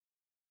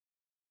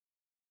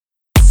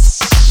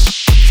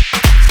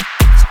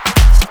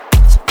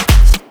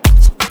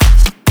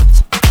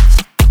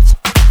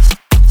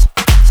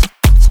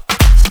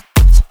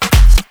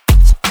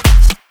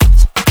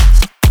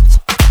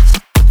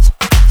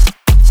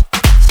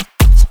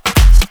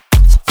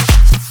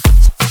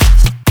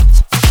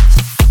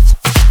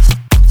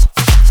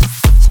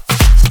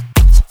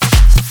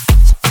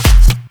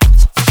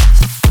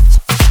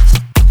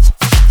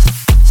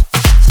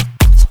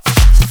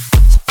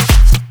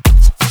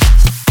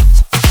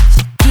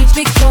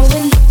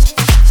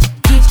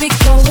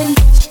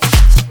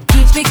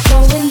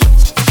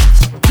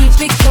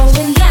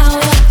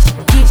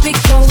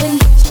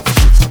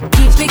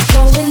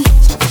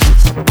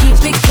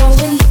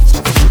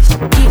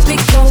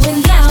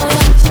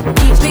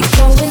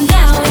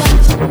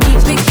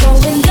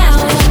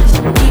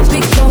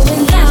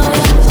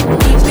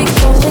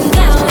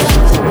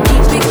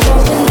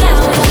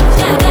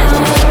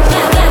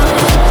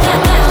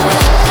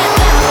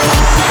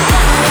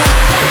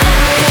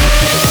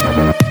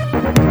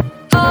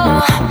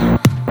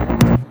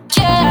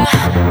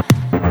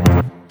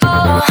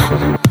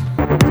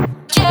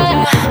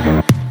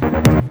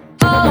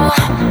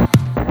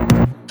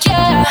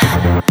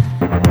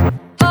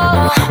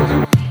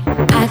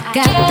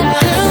Got the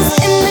girls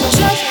in the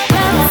truck,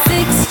 about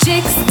 6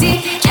 chicks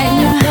deep, and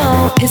you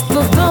know if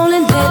we're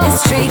rolling, then it's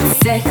straight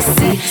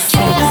sexy. So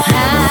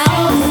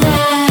how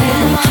now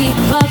can we keep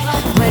up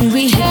when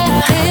we hit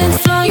the dance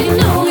floor? You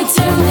know we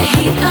turn the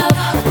heat up,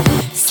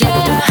 set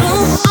the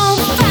room on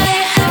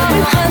fire,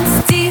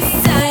 everyone's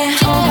desire.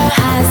 All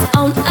eyes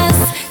on us,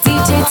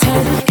 DJ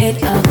turn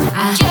it up.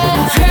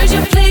 I've heard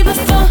you play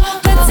before,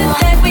 but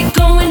tonight we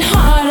going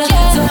harder.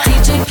 So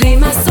DJ play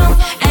my song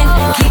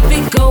and keep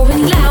it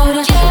going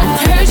louder. I've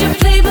heard you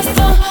play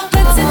before,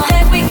 but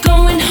tonight we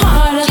going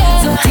harder.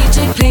 So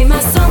DJ play my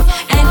song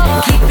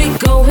and keep it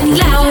going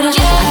louder.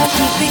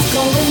 Keep it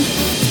going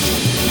louder.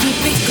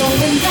 Keep it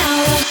going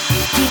louder.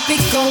 Keep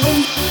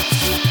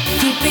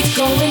it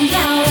going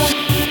louder,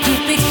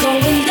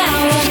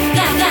 louder,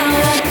 louder,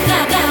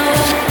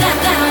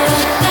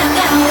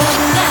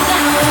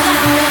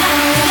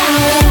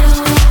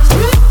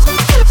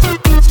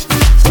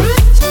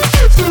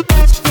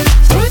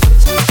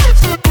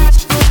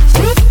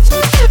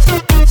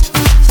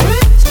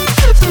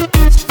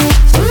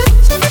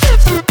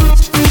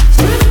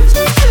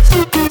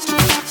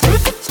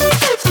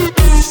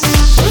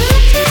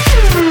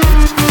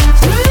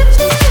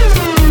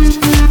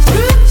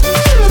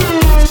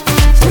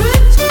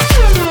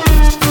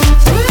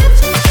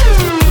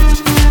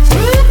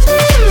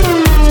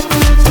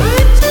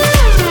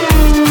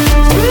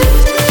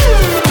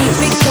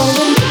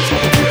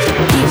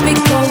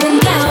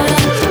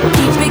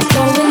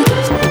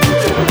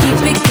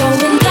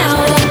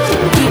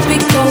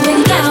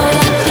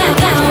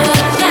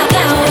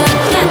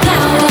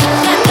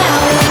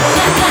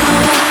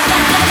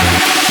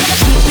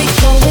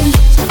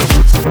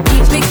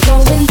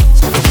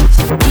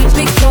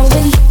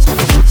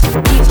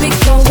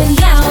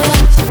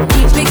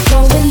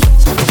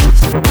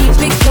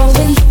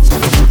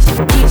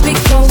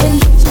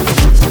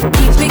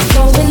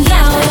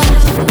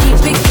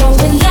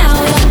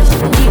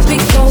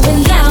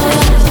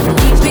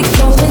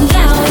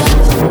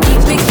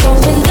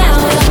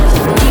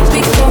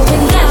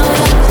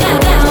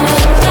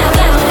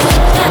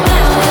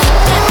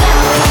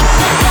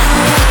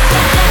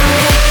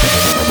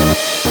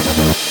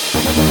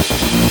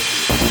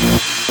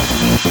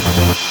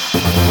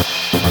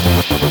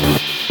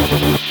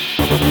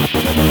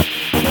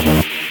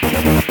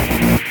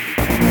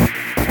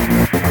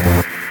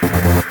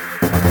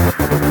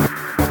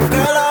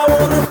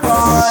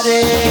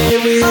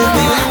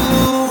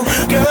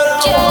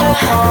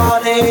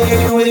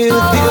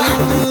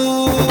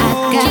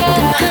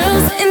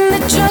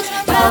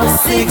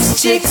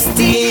 chicks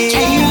deep,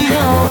 and you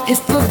know if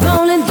we're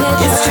rolling,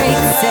 then it's straight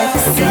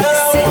sexy. Girl, I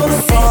wanna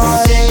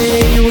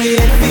party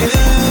with you.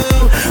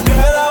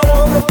 Girl, I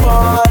wanna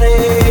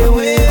party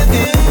with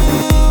you.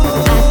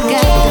 I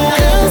got the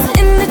girls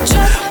in the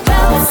truck,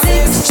 about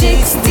 6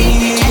 chicks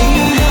deep, and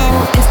you know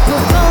if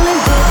we're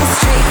rolling, then it's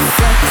straight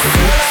sexy.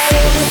 Girl, I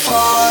wanna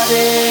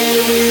party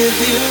with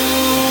you.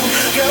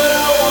 Girl,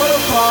 I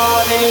wanna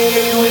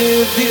party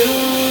with you.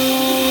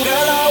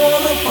 Girl, I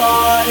wanna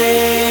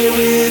party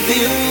with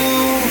you.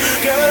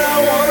 Girl, I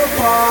wanna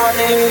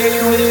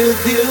party with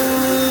you.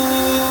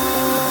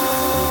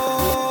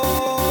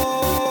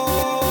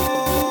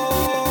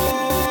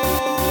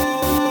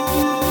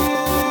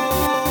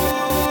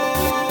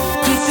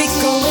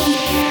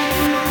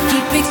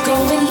 Keep it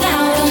going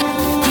louder.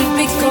 Keep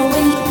it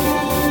going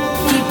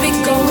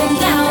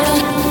louder,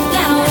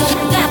 louder,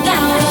 louder,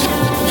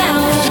 louder,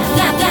 louder,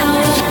 louder.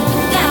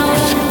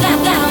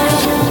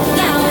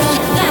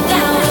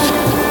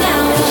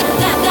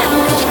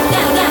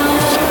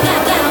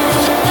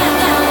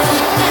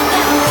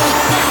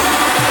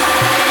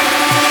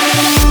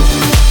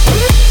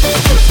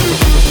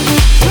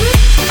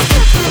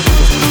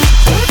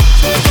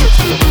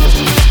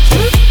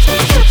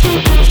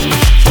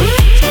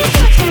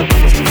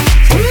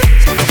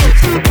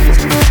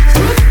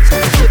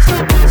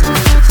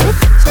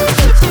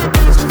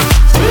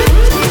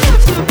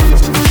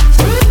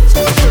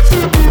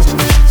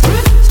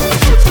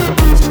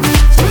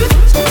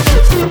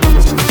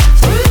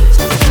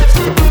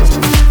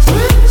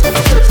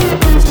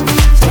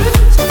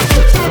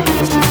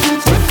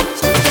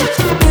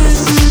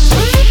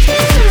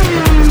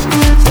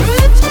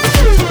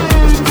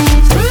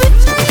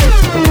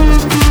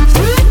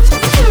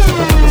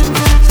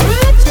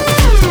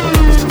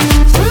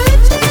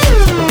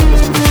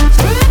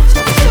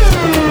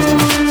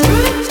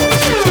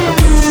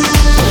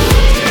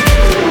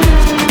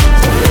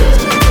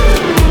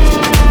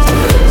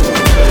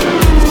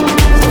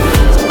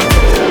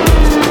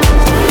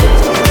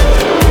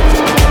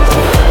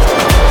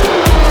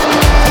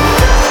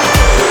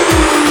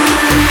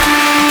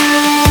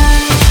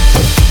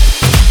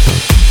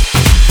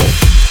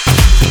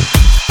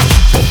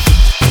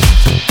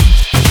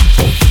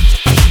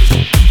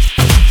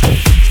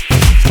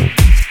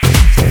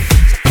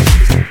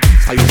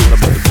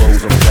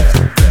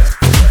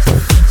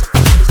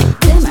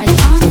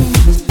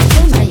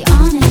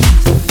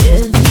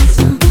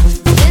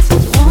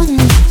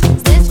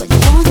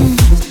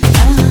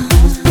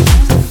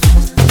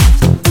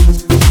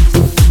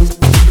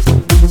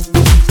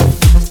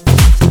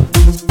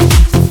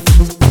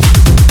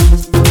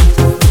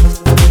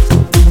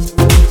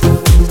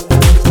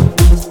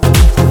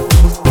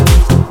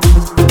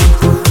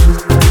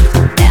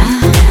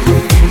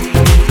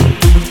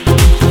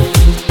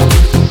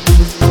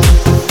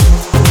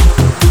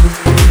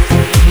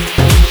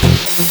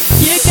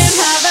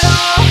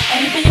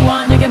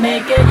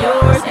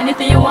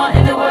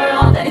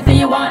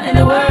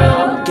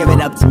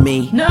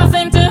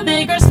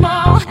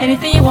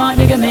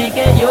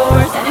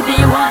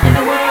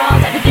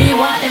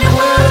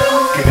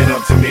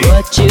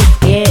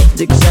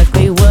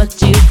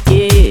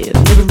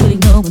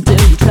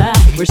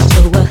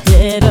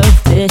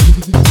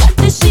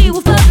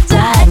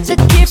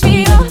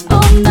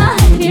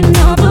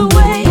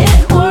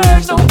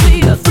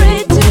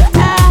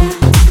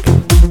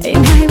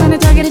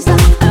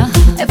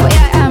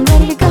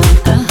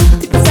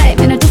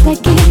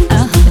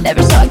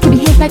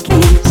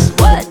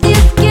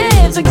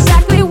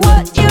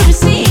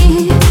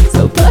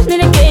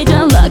 in a cage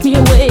and lock me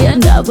away,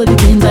 and I play the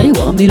games that you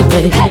want me to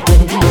play. You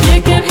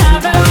can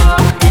have it all,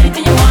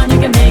 anything you want, you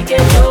can make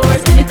it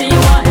yours. Anything you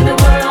want in the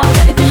world,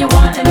 anything you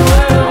want in the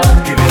world.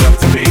 Give it up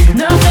to me.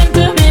 Nothing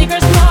too big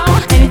or small,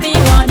 anything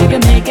you want, you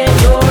can make it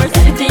yours.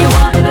 Anything you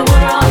want in the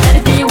world,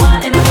 anything you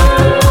want in the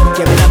world.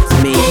 Give it up to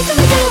me. Take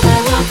me down by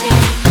walking,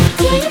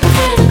 yeah, you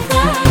prefer to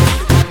fly.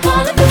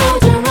 All of the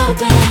roads are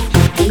open,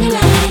 in your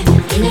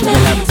life, in your life. Give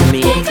it up to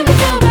me. Take me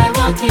down by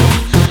walking,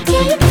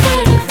 yeah, you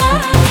prefer to fly.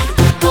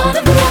 All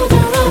of the roads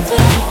are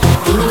open,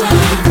 in your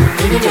life,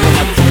 in your life. Give it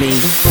up to me.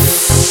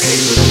 Hey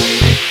little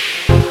lady,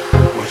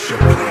 what's your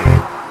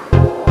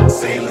plan?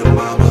 Say little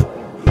mama,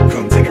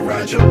 come take a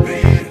ride, jump in.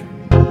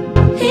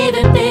 Hey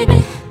baby,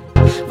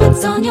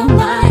 what's on your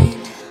mind?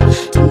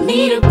 Don't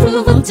need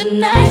approval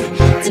tonight,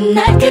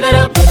 tonight. Give it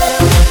up, give it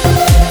up.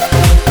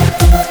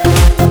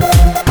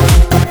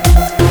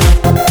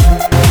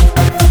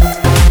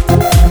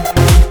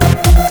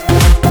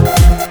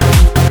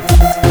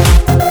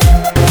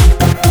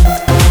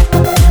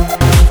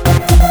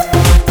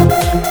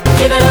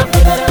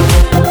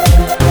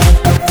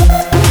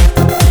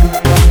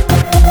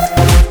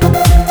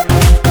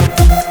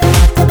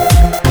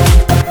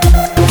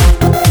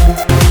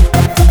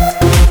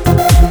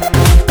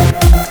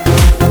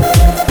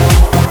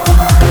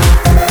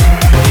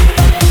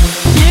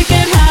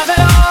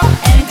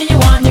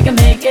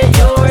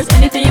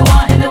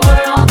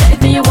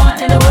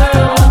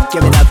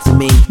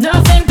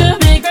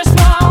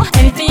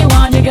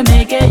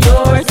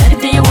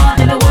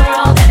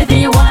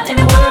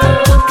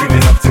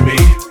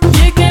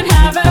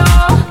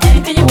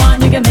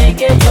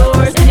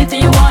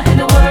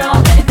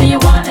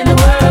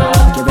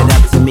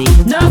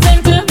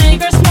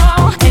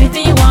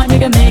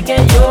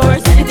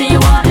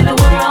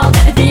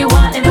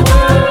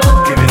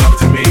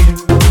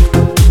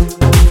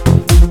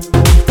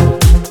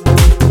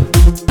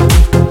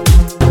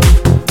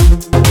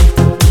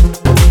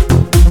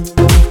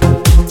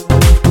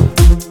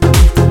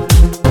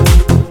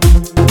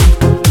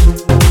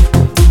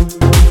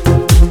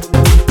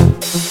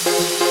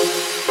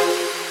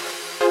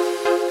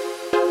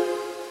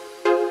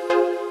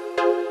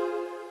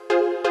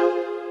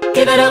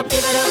 Give it up, give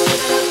it up,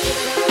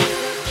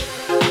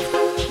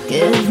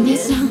 give me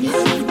some.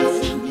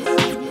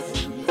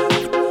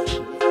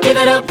 Give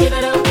it up, give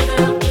it up,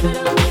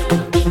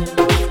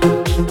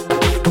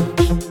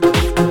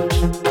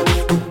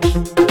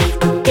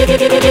 give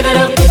it up, give it up. Give it up, give it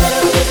up.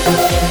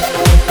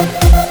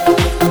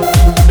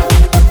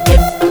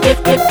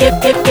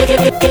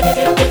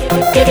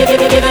 Give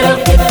it up.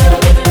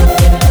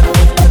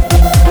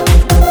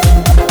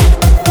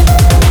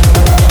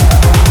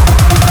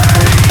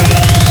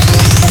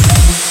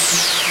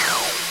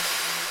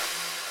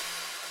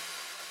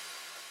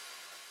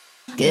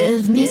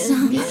 Give me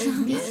some.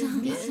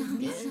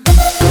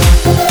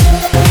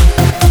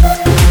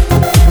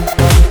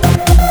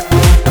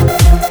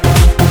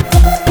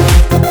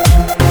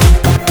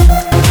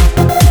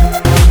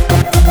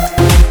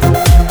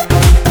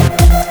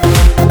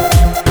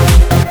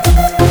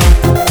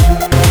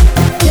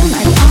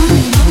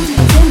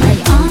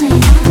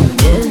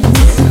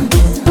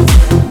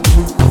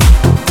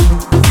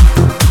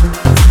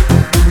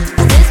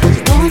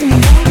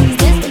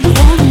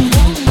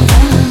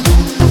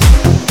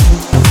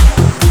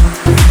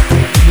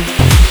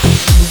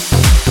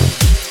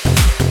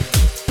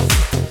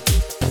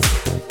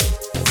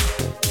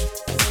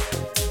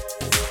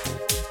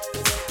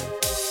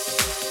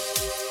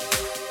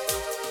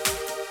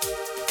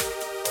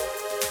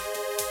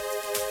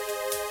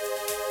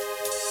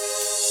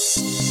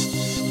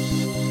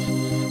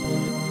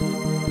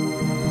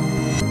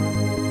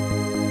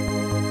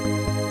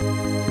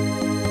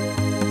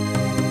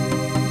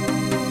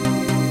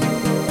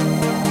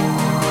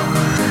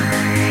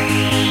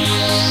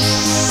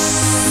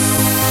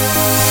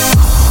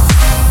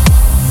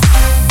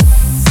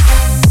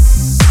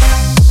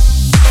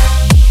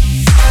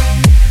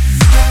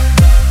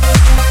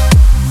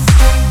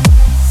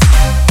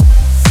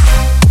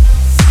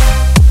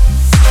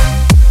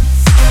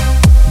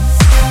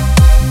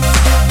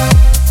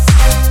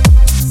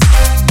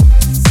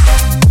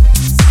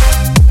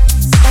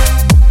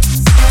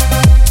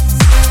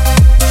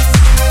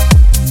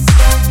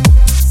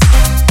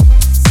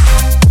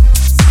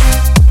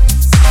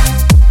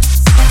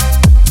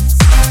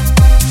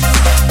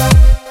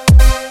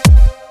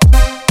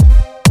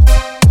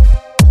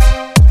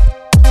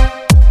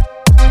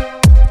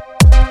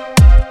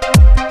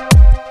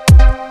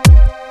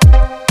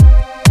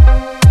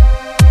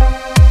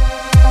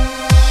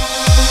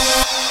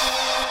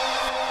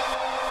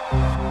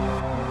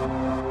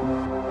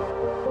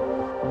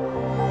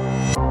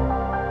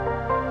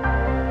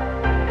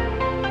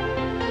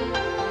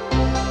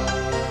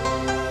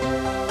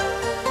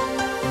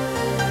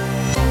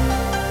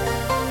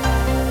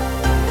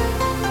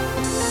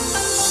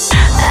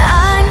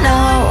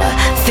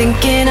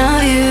 Thinking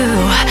of you,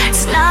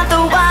 it's not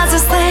the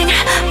wisest thing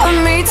for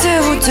me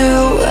to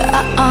do.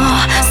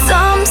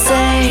 Some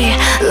say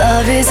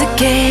love is a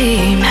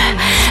game.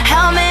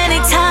 How many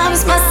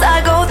times must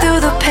I go through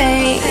the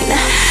pain?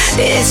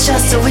 It's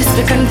just a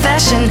whisper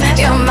confession.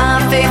 You're my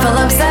faithful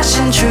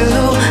obsession.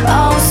 True,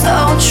 oh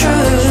so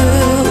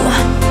true.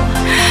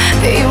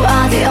 You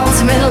are the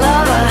ultimate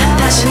lover.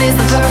 Passion is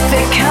the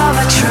perfect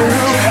cover. True,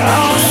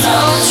 oh so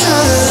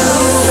true.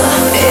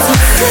 It's my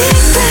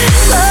secret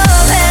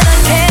love and I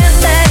can't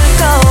let it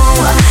go.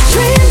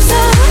 Dreams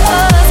of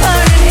us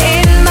burning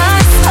in my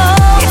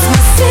soul. It's my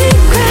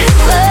secret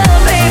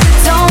love, baby,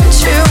 don't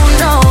you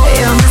know?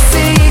 You're my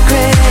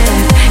secret,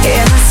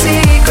 you're my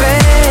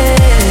secret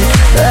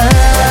love.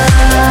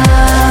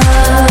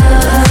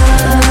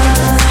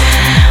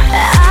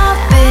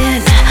 I've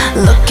been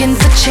looking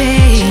for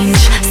change,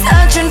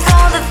 searching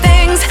for the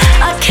things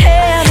I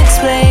can't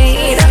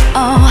explain.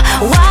 Oh,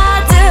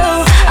 why do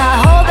I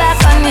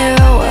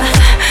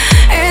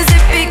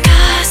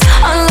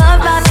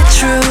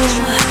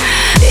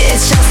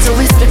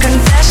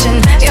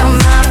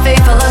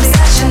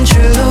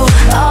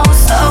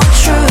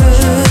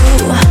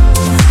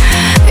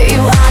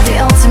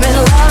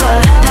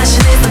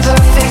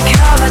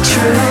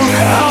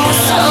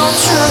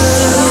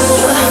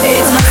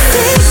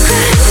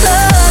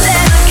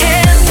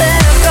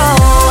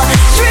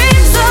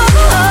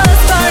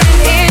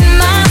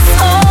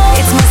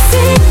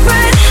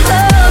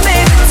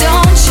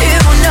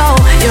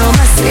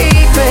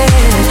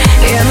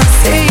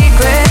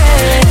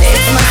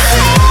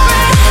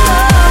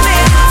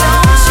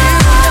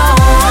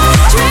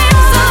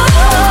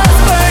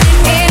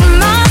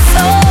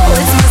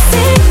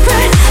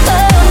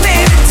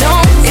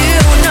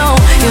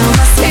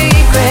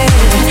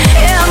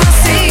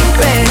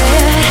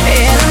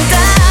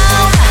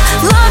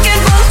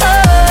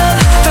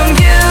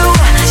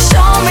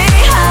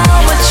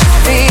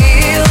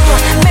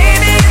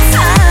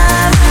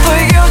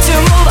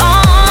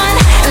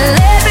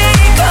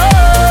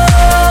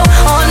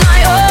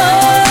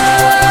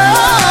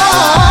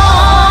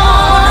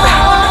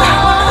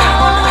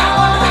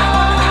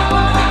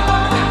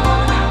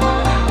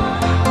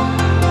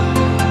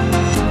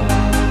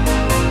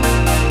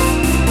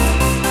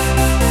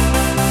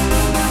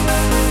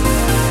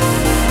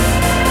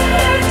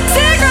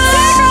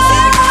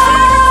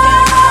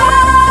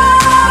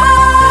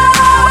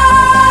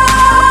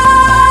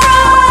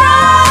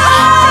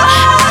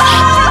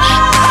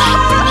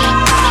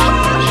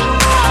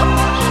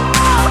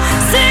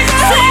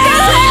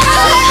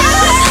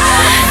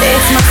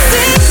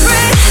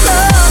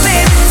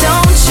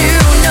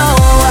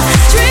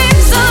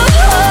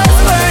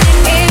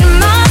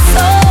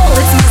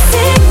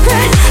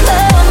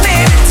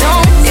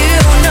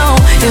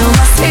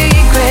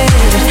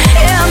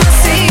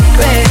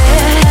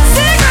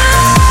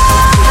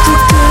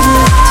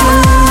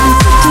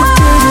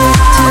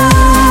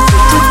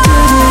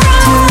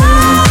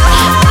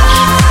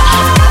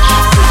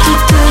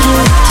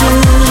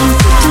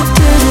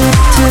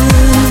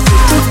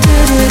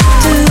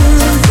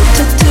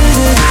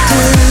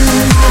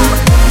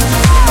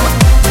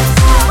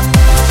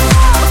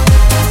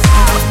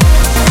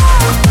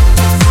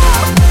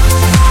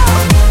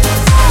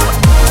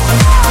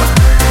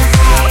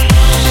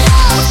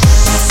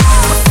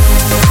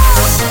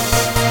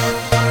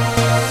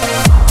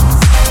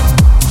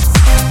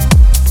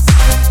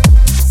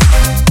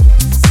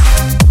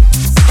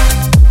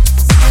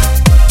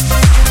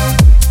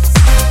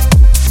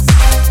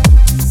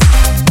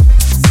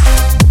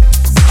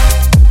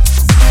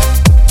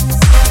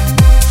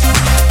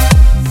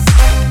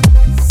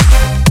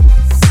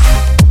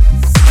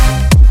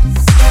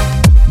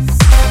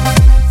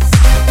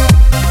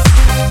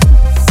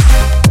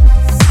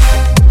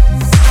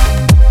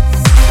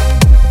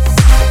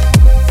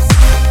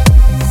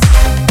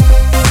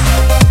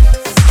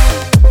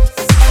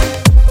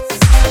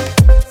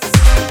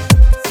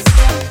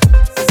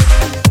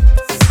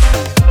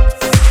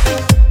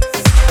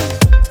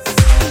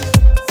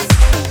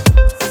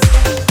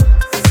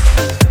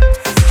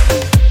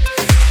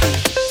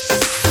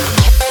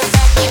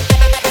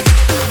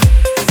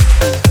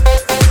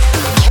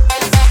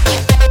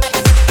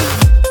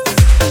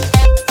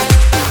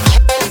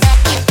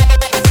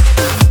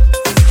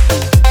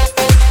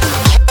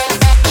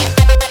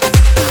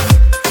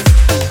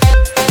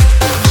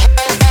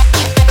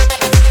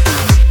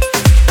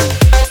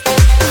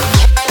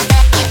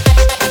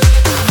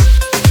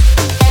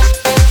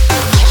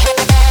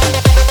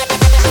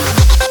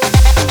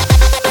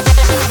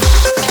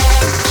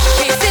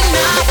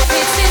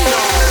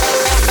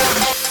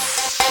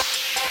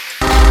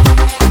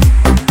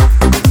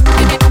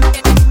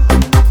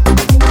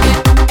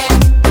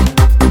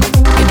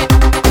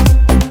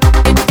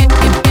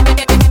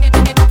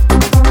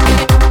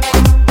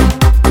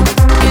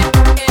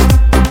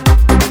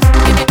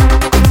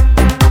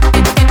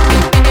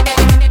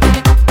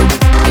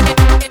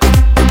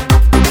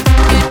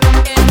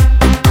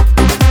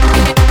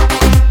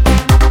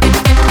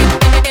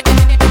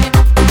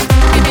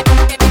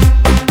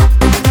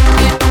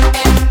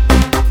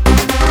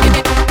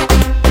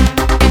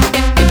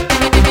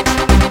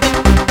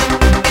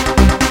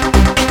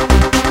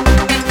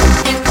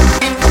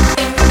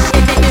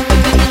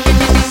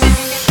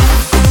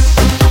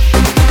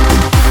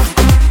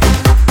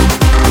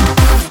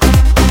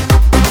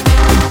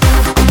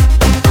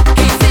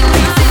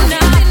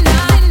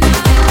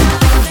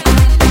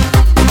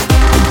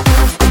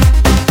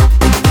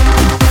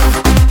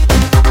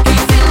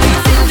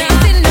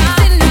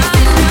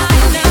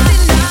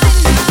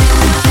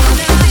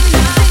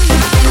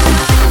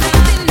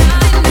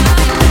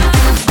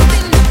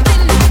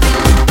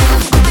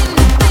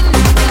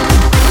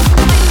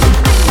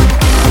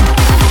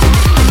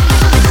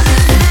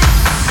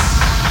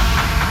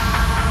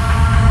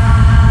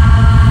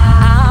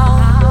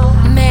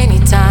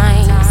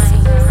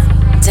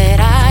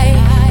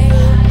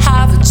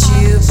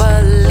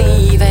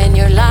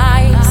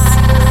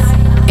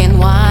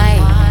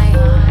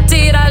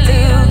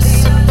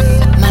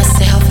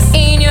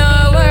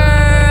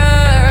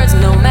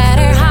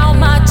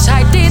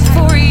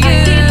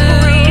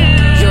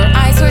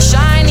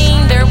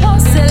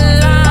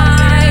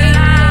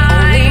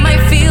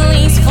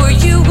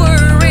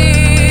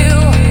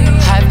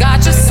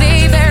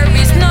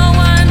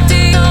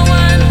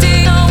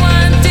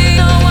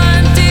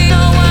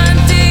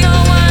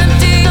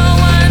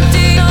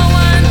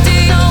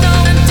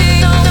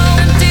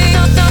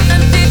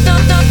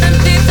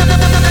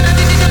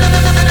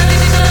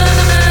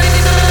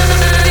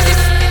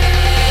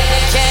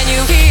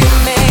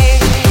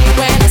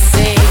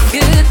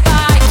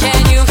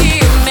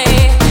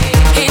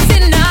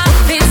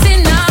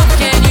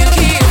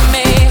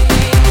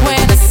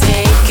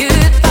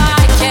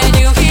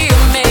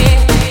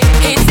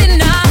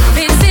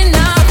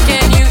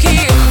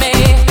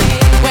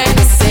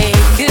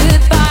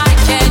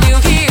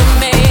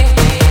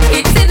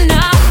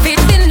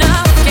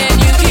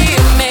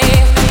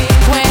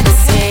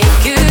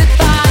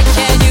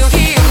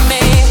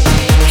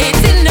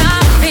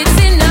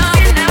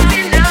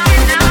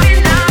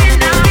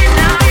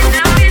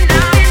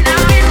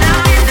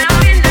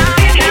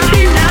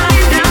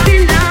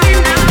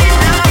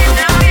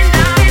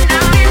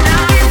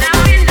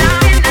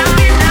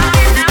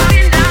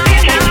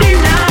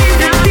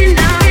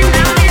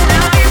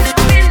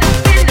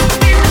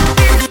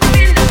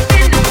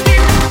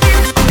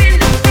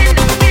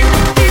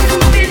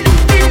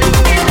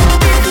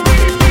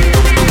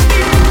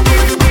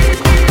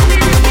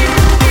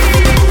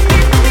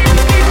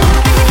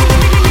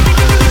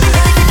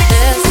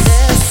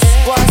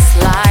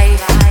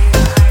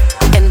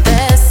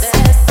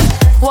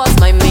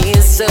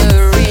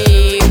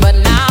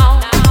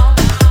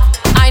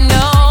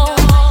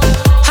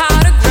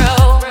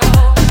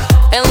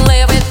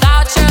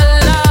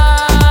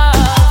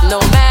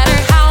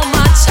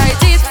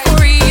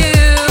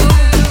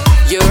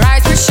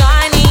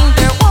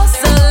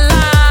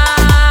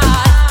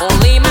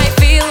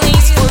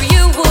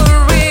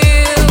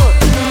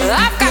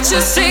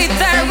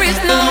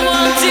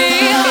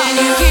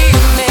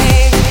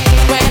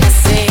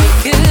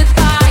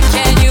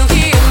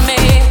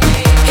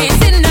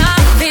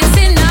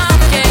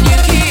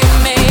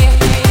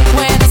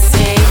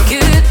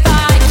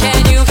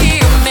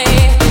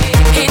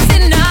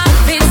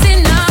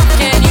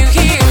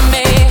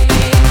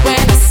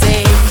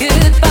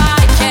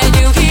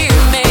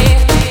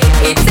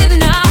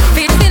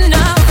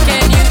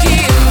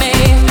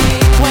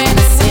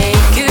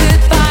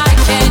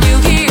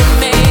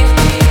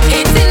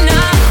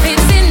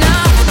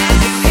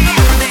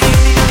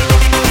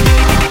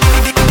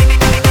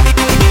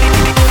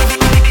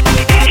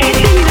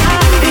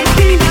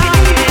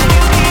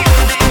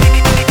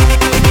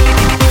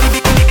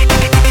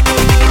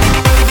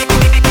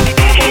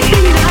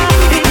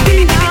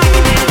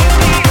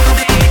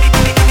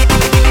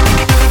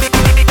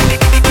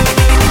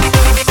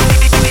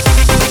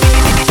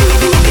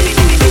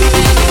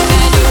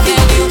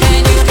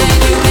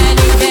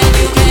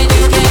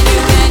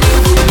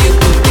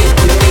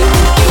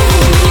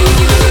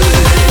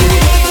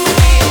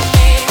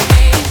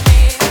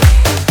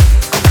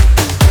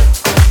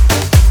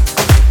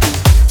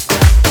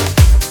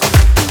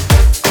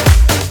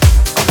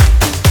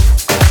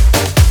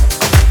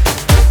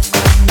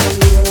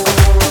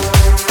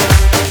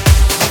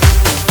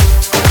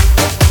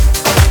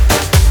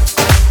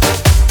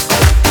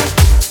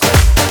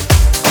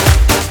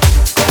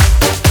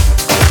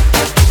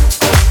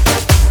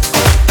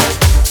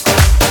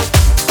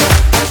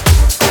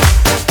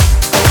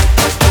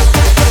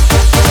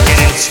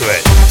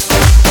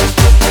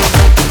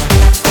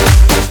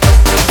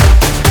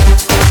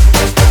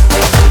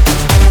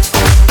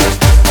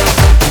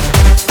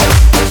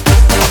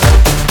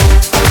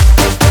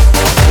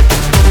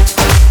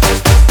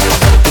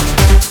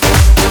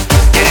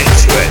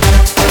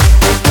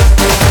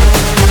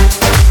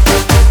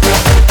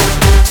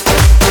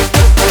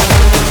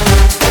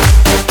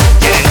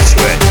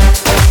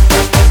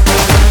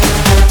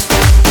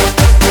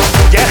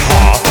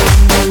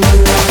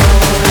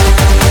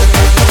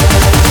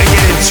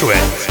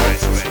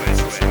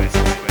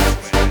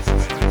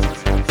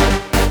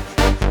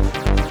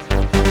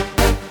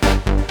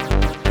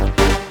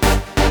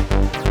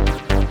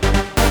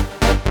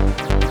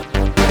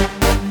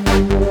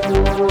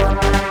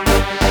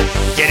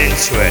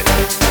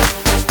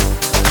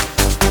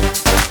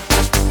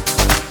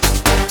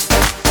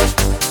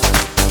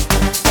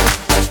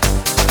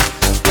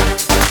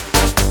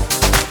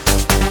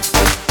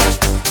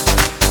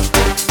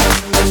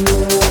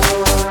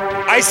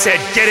said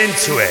get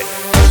into it.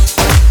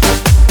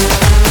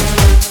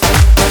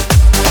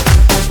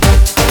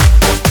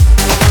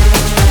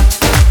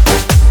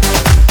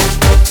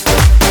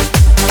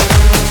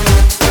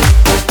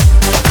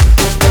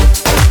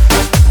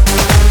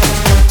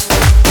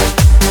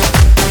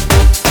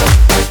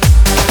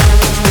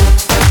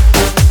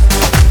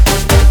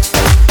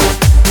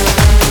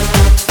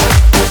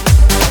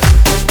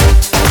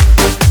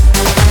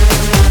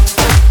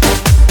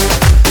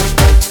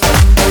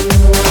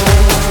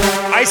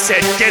 I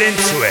said get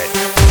into it.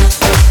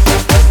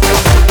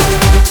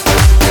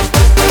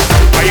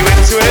 Are you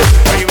into it?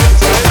 Are you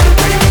into it?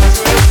 Are you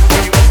into it?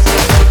 Are you into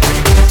it?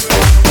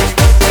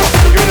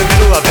 You're in the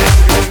middle of it.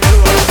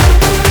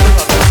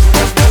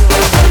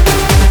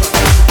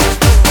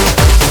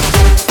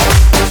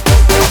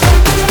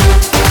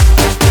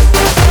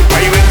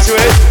 Are you into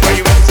it? Are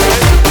you into it?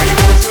 Are you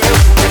into it?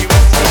 Are you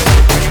into it?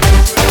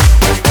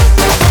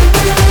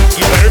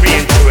 You better be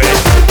into it.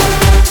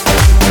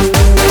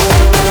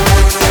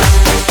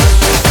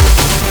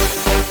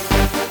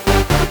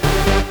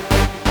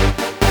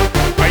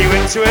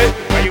 Into it?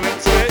 Are you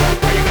into it?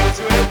 Are you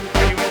into it?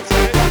 Are you into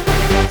it?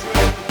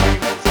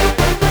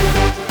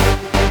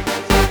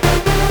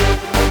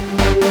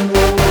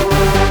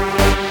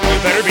 You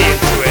better be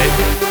into it.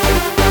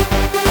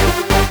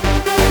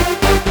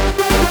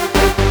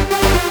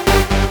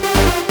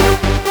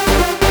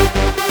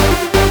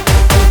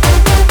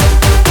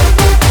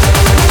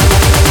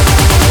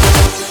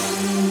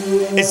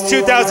 It's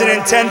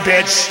 2010,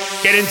 bitch.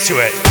 Get into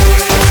it.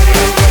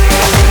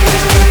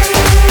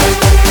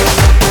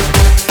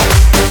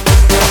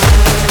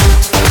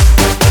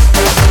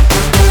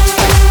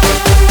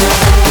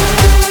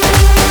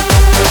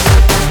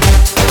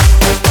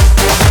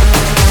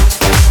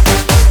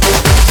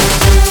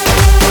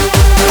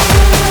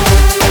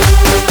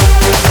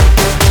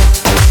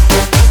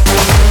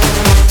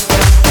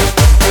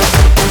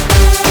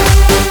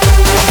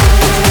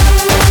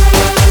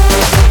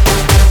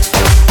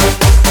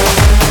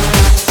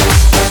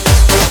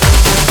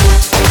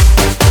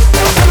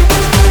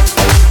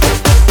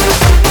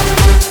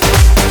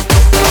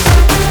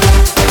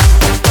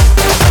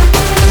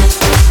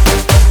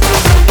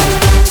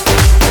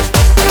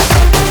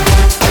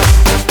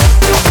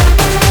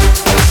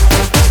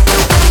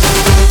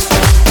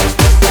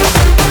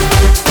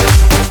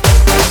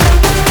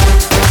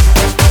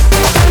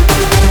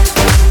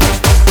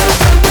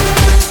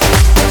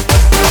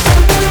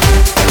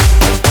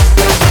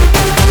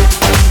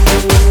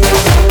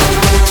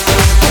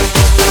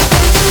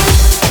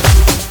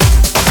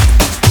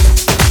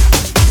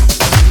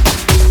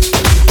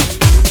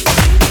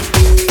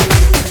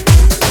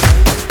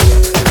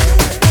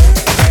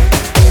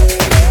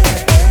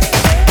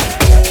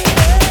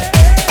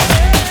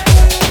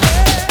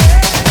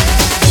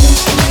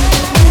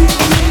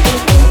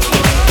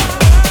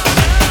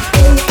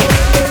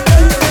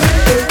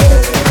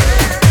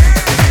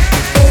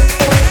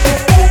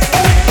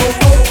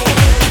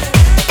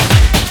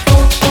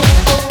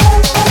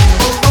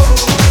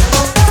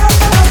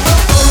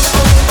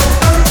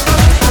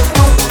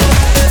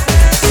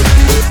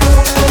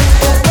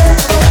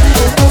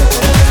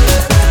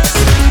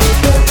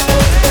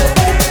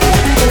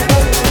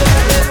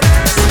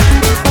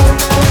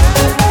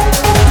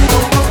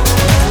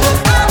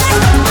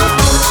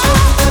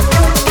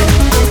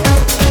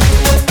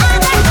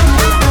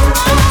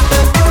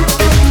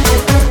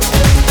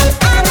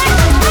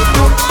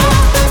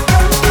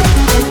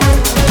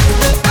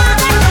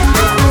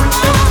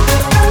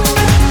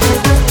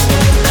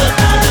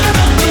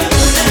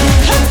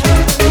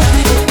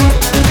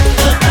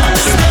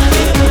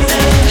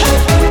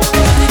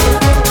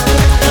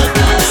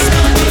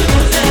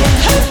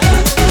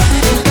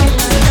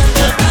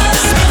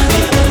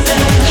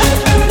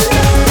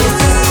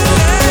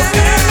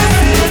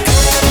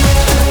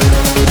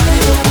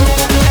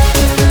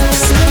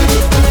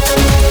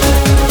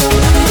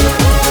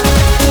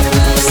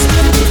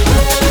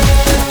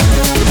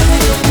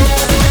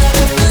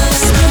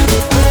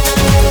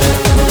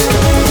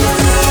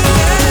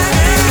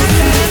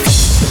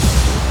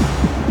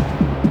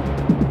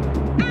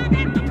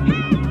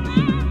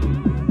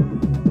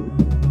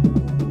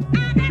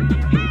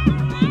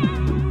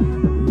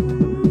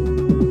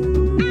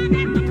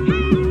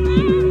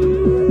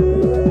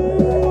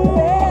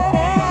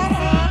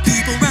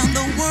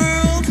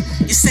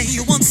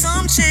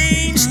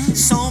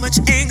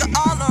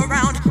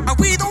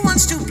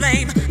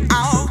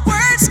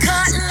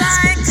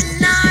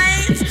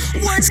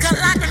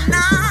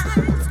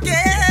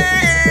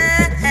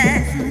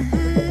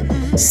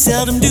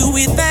 Seldom do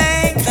we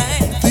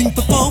think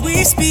before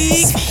we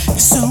speak.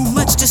 There's so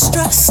much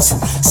distrust,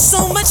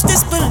 so much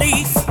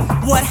disbelief.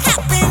 What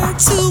happened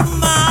to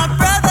my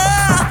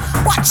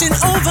brother watching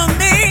over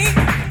me?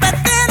 But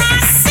then I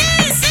see.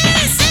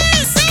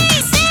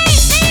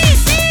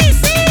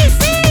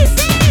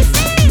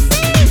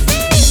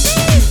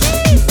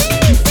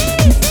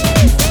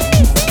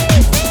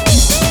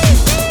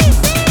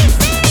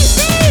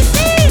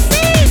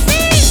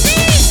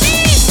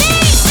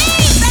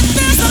 That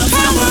there's a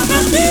power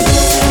in me.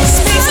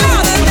 Speaks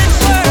louder.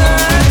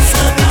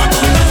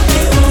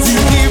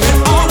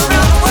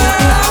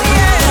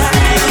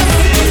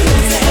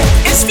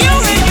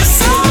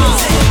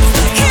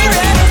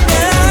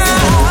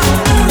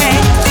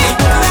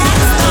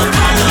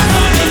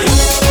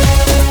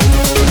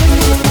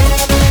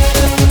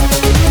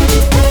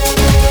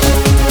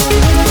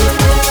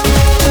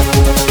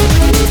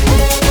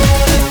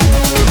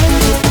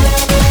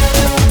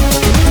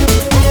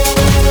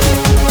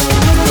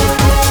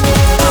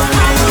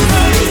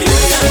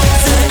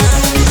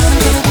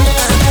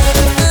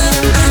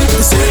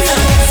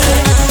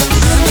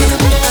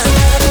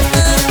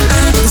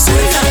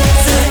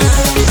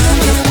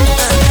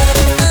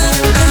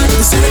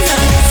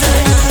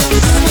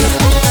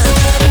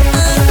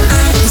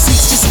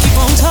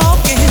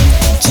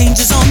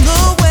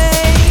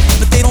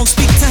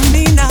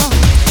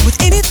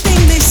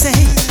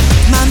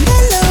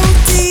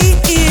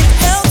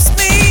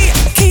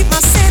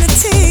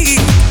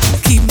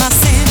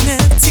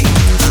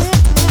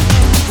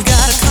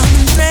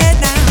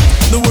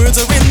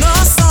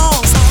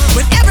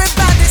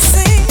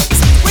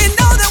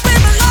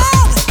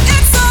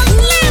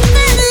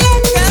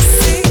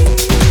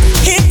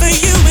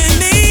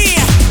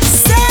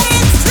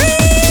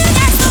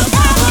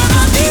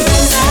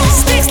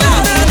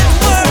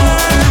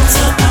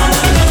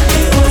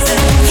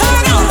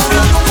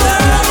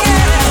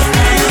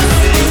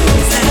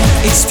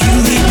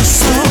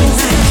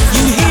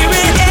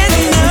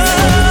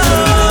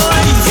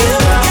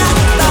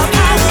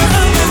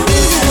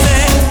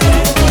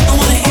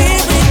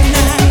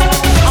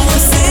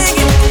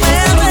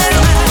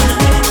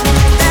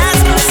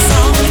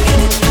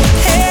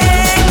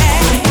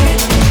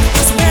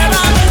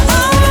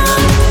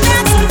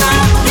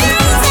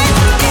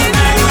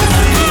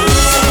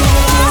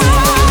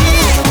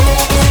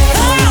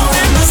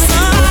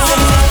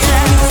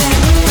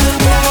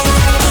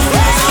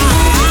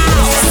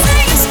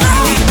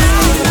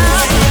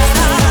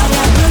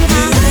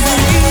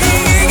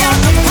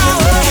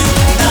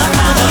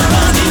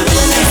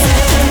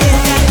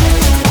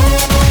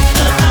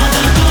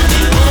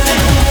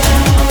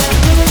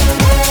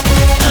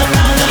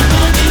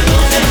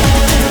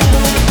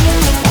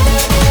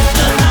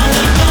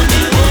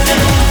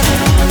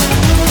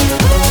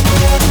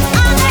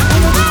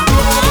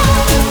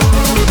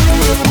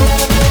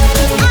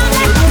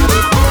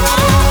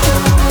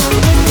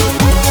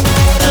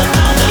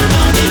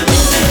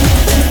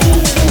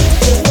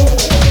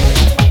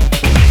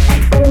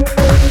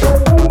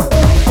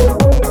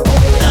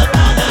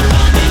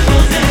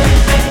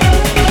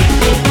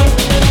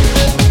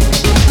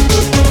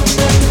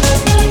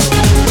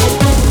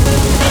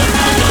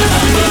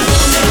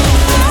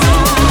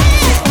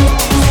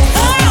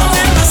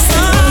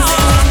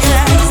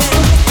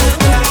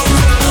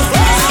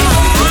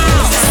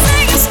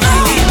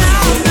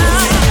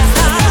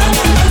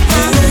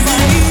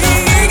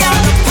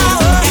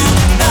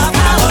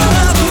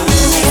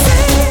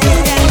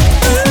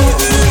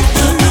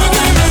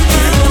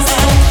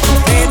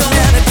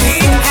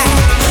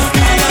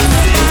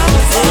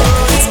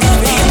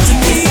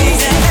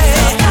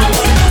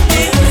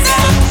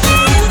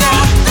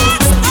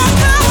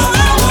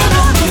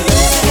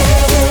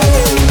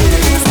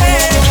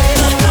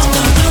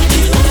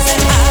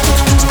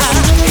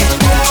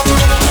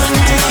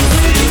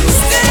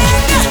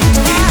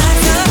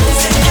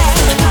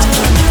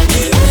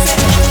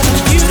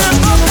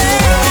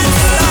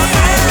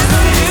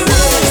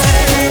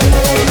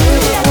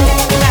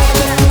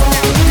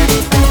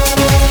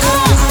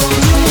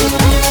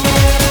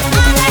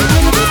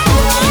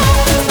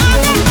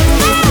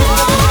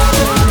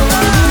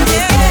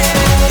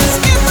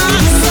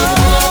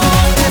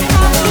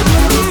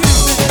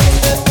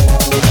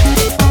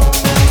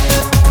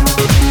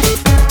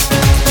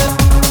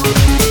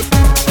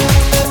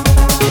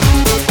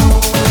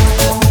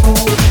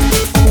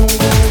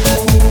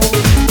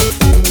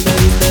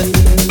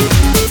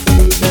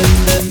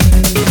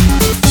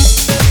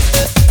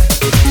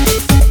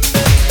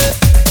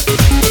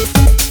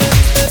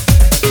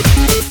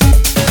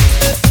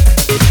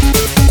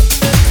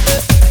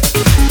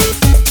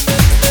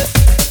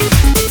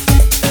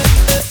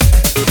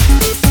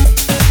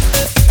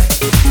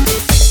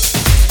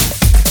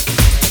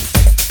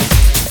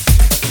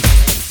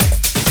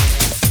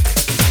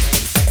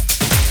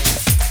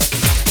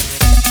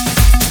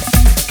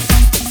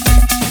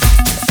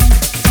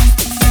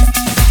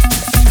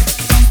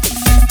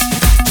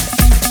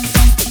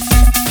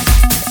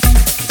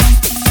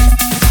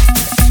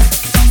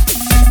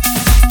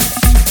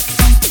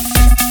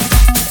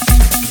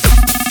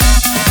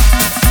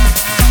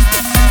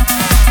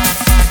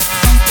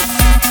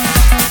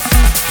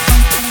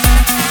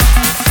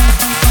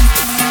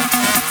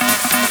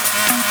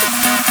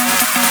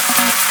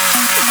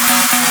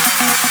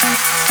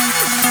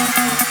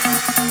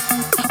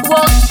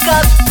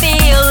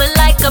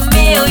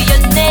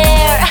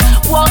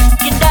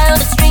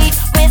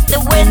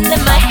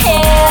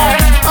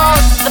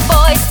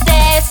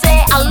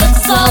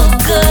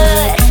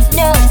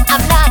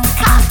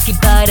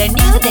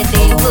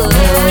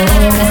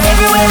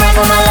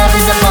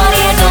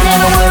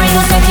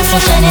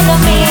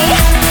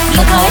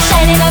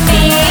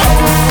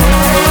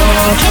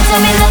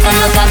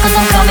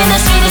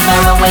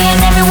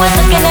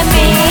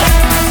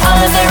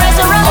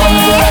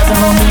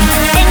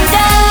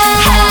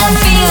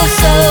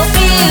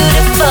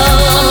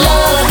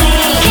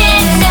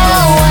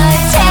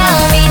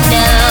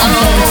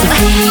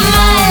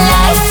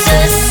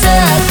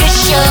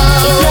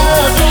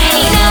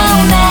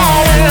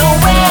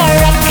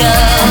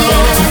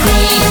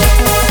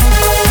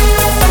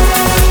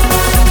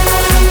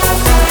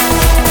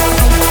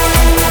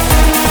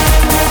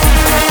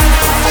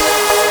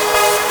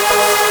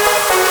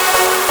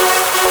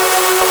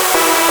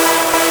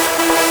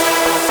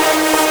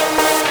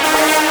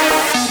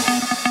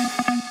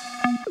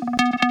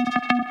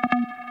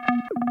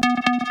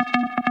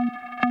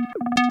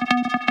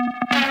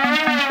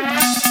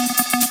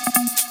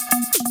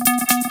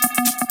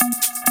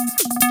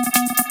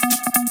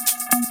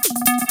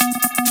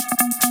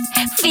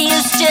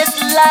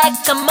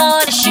 like I'm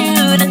on a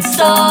shooting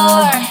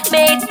star.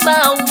 Made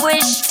my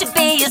wish to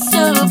be a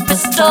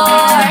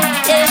superstar.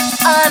 If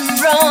I'm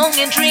wrong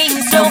and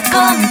dreams don't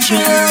come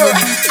true,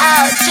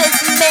 I'll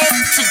just make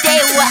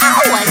today what I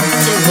want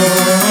to.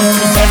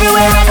 Cause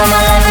everywhere I go,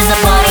 my life is a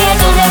party. I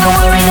don't ever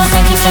worry, no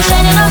sun keeps on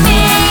shining on me.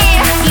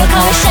 Look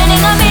how it's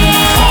shining on me.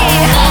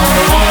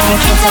 You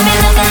can't tell me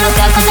nothing, look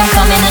out, cause I'm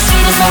coming. The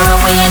street is far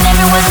away and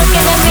everywhere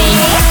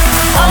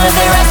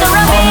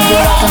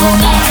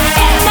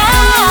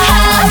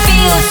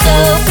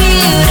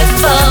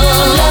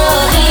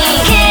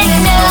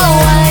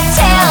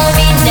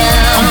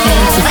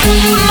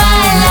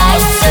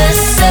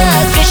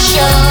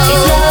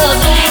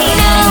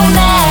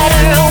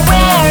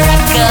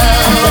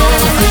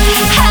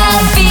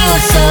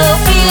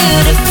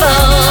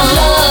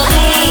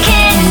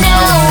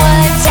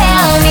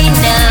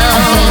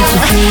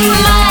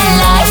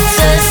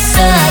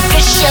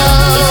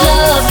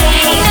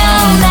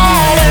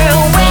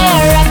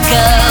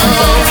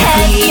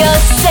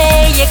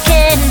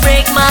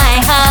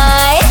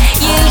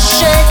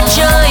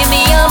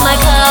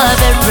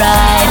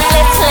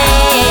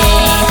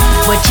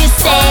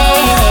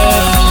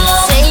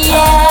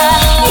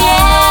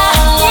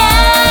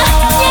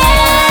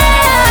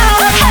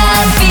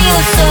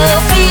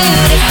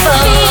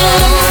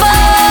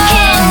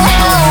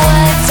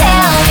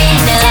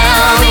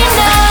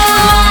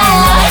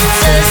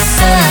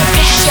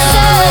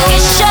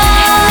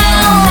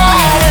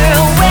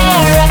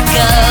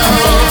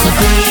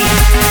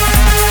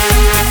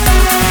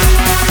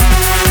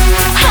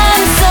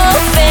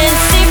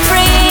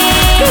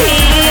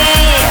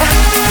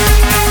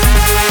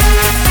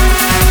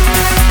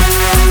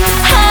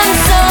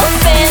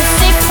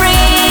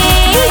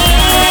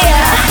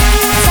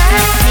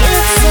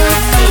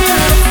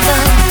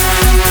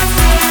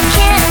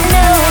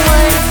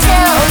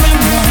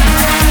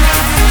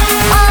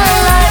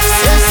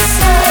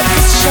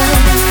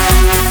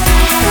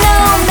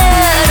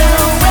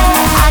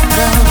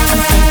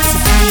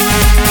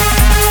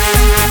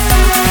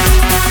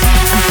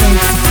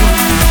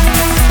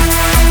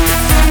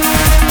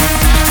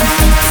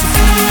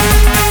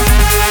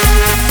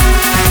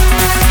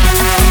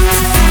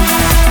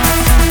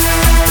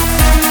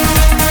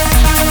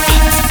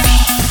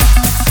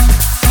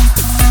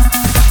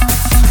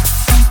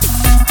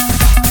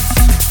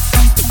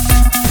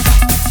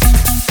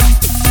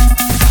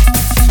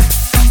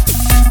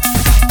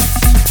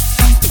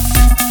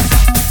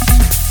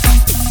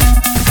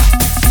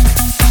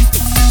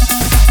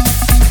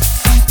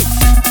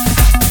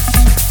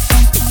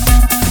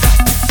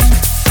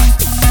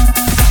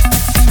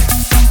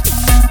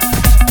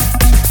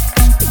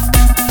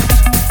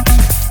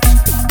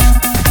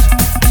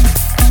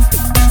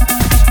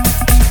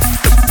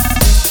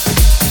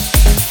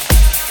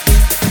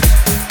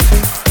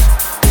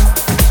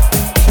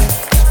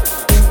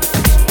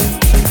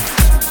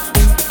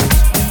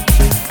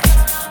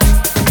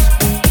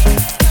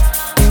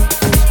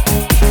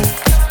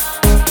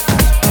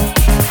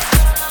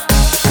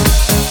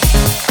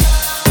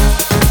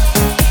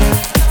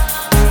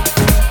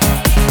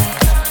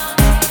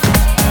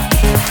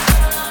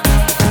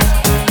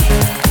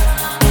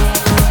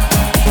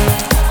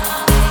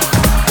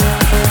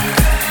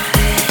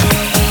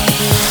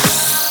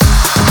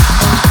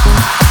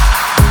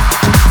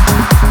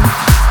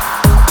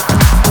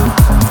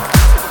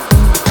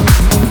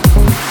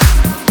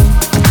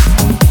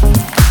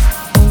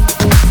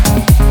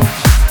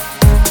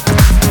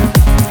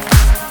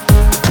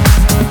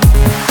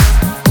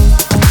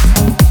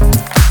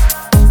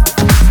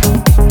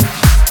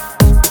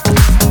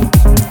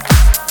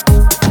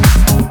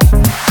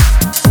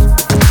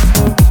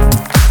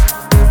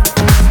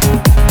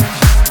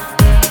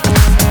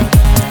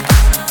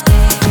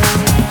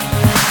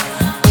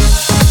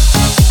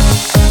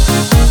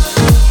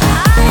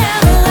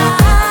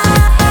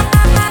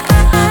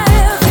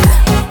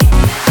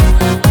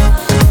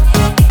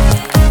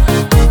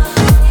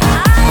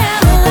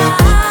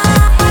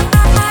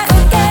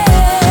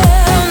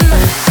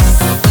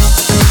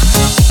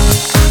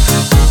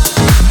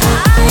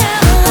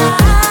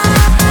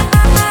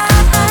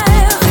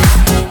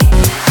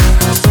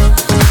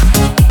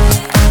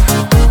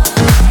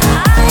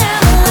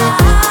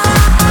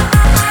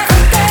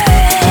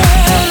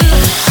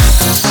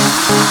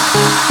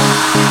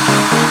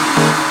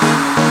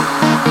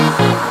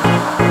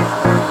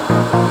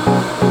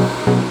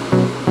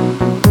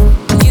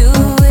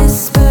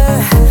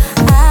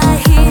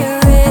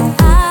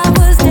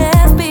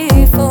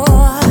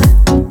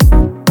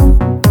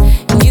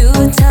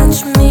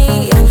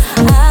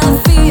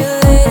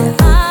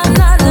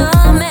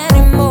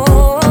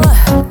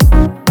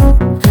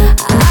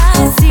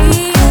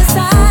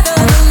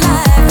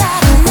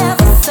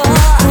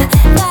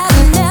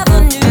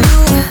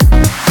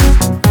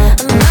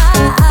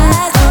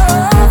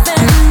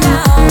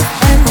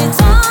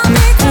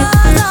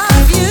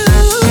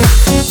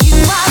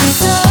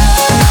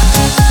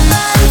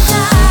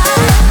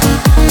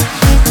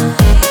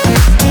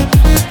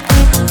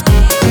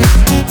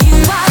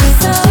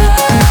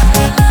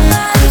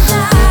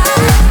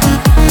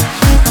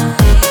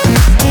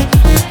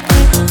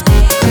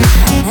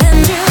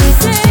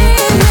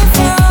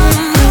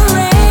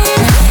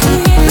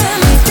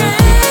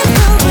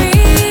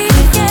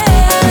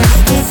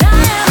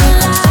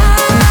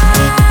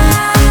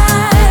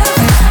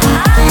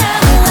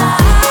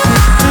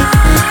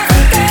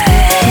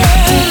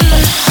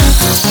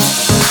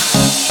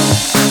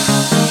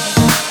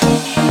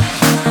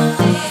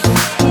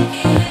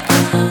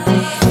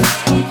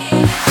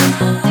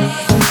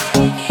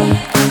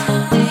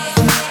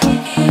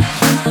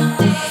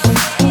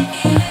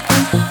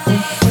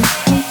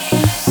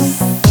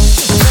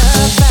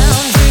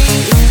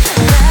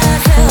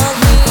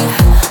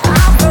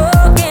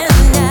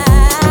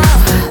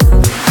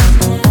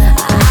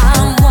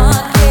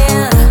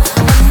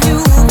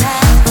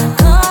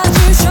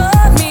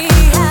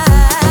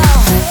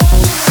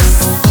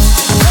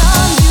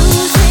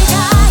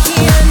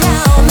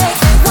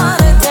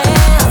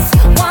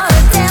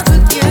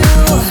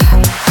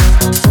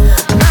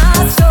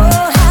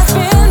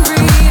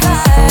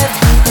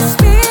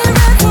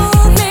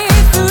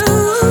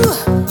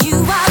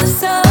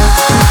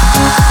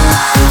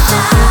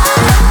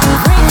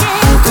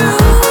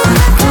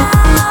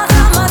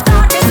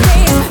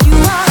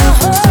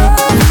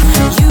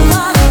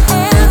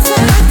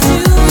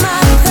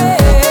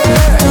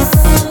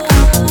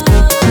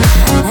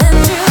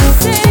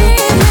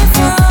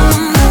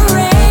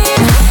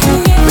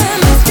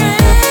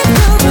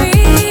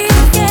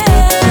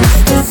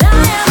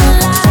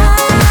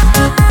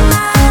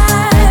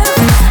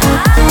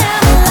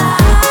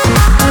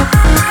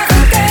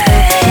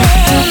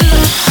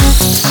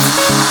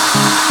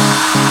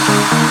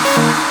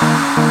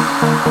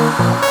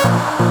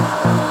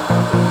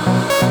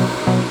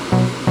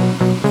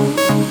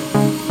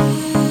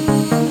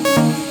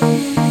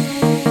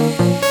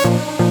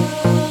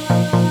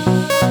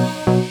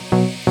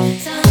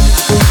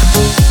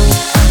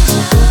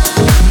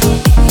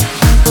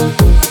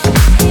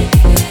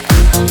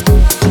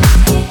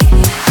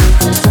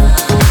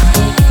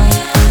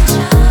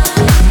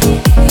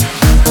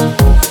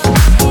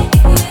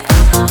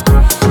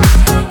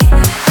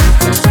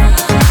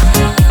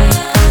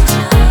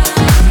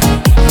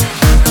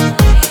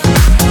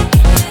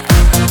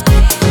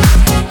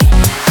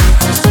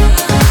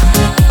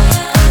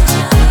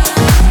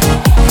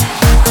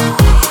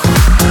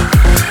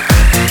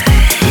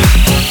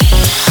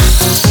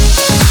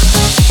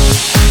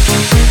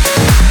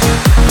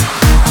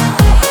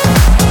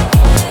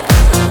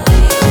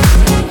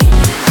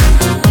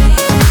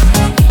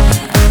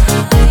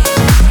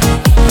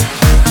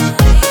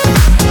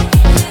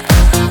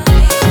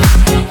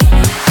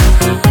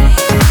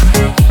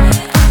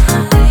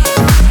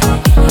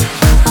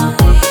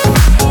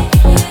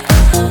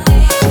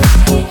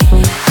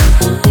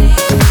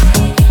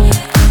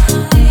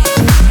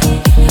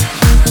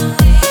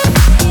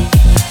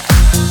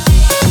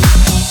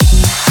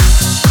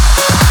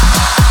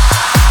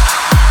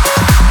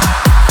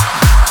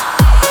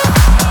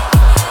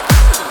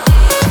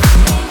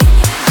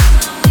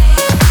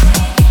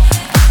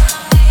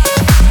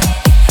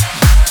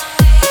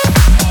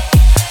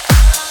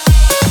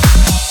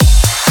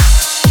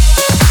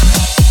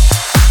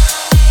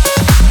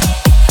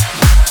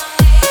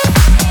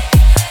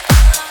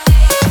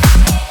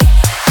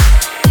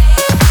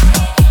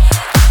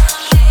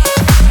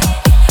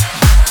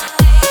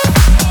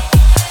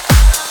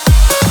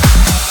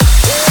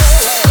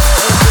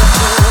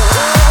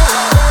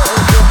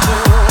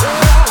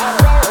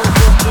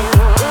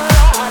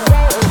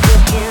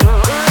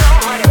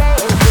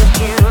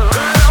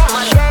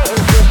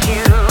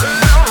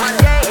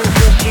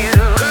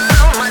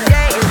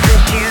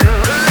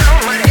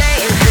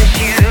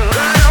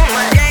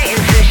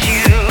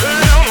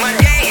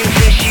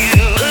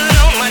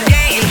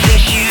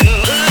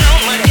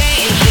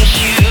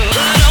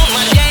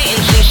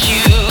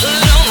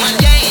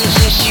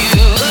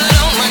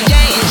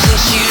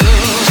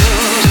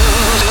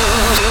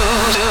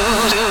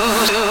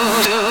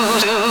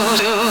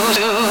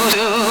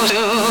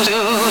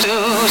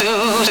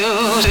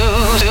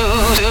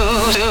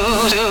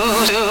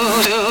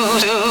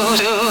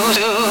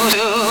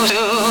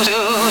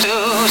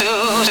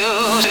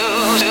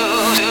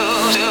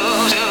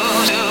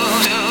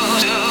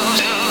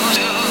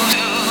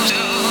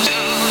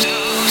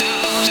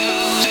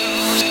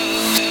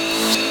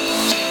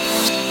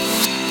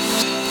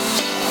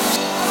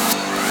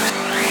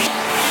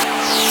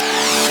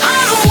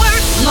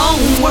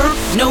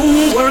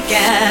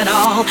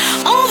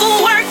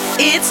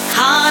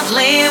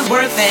hardly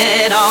worth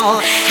it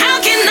all.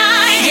 How can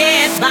I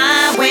get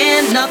by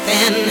when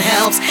nothing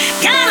helps?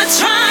 Gotta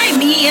try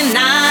me and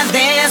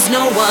there's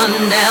no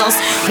one else.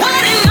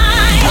 What am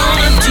I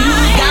gonna do?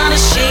 Gotta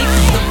shake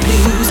the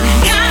blues.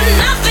 Got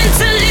nothing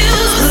to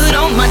lose. Put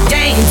on my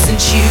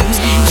dancing shoes.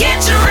 Get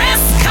your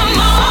rest, come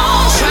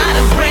on. Try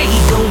to break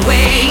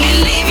away and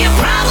leave your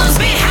problems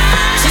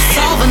behind to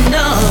solve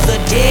another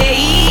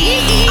day.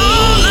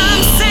 All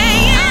I'm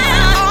saying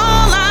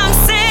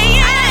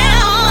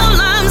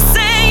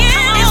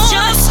is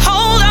just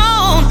hold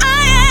on.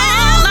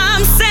 All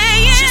I'm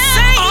saying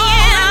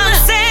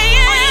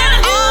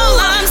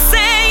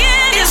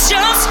is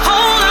just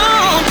hold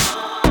on.